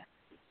that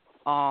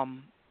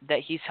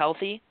he's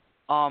healthy.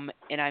 And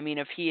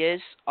if he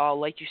is,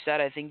 like you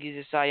said, I think he's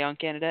a Cy Young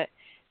candidate.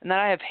 And then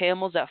I have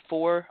Hamels at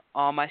 4.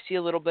 I see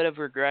a little bit of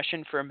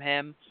regression from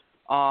him.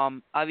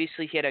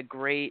 Obviously, he had a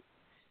great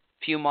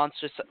few months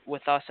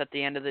with us at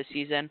the end of the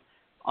season.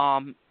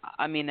 I'm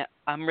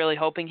really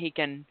hoping he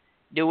can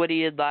do what he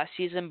did last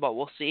season, but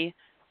we'll see.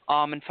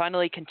 And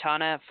finally,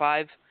 Quintana at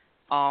 5.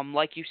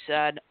 Like you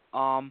said,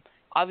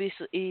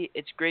 obviously,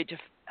 it's great to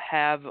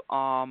have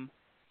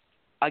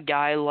a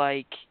guy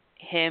like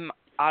him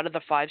out of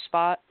the 5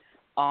 spot.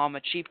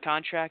 A cheap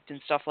contract and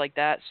stuff like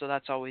that, so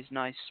that's always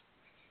nice.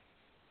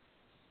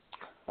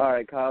 All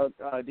right, Kyle,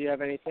 do you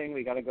have anything?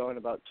 We got to go in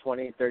about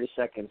 20, 30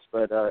 seconds,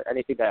 but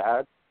anything to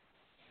add?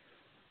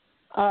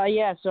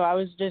 Yeah, so I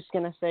was just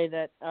going to say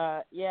that,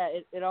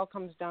 it all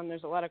comes down,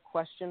 there's a lot of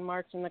question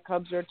marks in the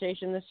Cubs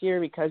rotation this year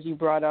because you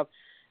brought up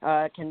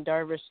can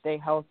Darvish stay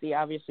healthy?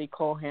 Obviously,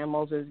 Cole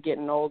Hamels is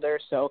getting older,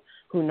 so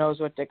who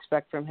knows what to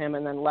expect from him.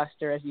 And then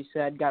Lester, as you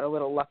said, got a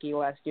little lucky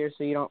last year,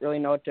 so you don't really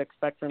know what to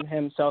expect from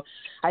him. So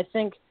I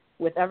think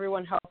with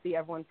everyone healthy,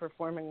 everyone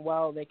performing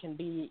well, they can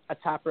be a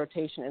top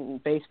rotation in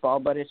baseball,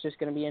 but it's just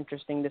going to be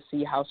interesting to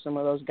see how some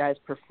of those guys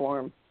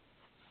perform.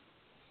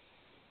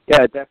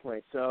 Yeah,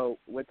 definitely. So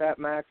with that,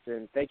 Max,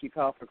 and thank you,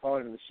 Kyle, for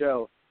calling in the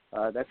show.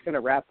 That's going to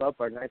wrap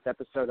up our 9th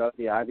episode of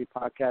the Ivy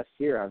Podcast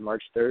here on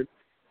March 3rd.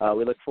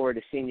 We look forward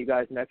to seeing you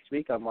guys next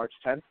week on March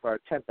 10th for our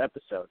 10th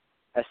episode.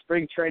 As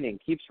spring training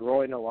keeps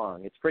rolling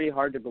along, it's pretty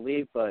hard to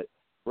believe, but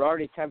we're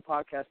already 10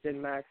 podcasts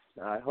in, Max.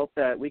 I hope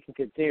that we can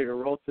continue to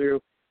roll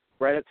through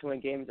right up to when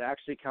games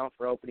actually count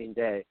for opening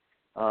day.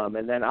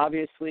 And then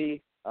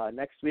obviously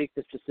next week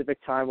the specific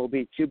time will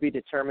be to be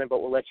determined,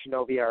 but we'll let you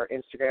know via our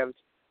Instagrams.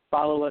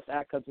 Follow us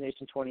at Cubs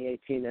Nation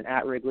 2018 and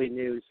at Wrigley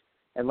News.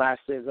 And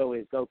lastly, as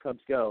always, go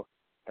Cubs go.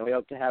 And we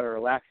hope to have a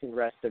relaxing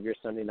rest of your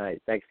Sunday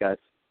night. Thanks, guys.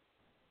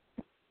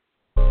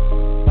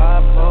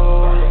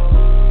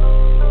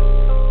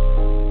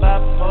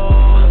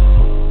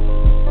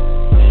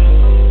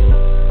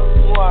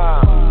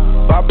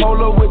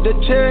 Bipolar with the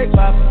check.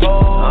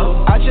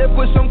 I just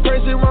put some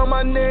crazy around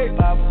my neck.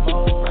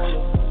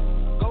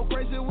 Go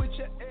crazy with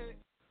your ex.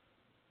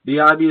 The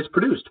Ivy is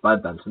produced by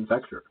Benson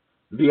Fector.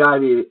 The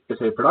Ivy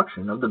is a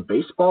production of the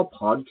Baseball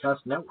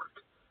Podcast Network.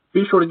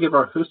 Be sure to give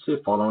our hosts a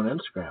follow on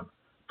Instagram,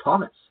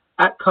 Thomas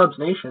at Cubs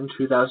Nation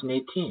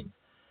 2018,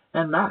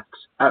 and Max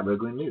at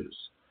Wrigley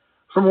News.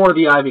 For more of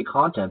the Ivy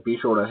content, be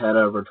sure to head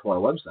over to our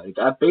website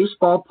at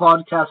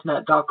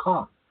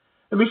baseballpodcastnet.com.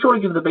 And be sure to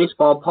give the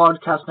Baseball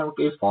Podcast Network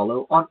a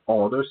follow on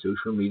all their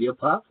social media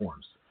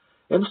platforms.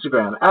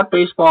 Instagram at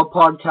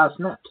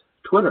baseballpodcastnet,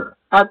 Twitter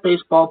at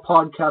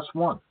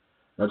baseballpodcast1,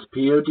 that's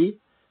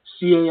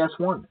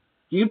PODCAS1,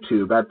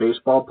 YouTube at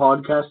Baseball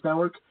Podcast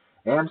Network,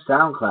 and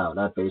SoundCloud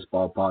at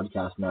Baseball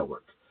Podcast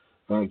Network.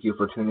 Thank you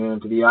for tuning in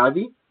to the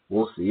Ivy.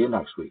 We'll see you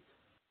next week.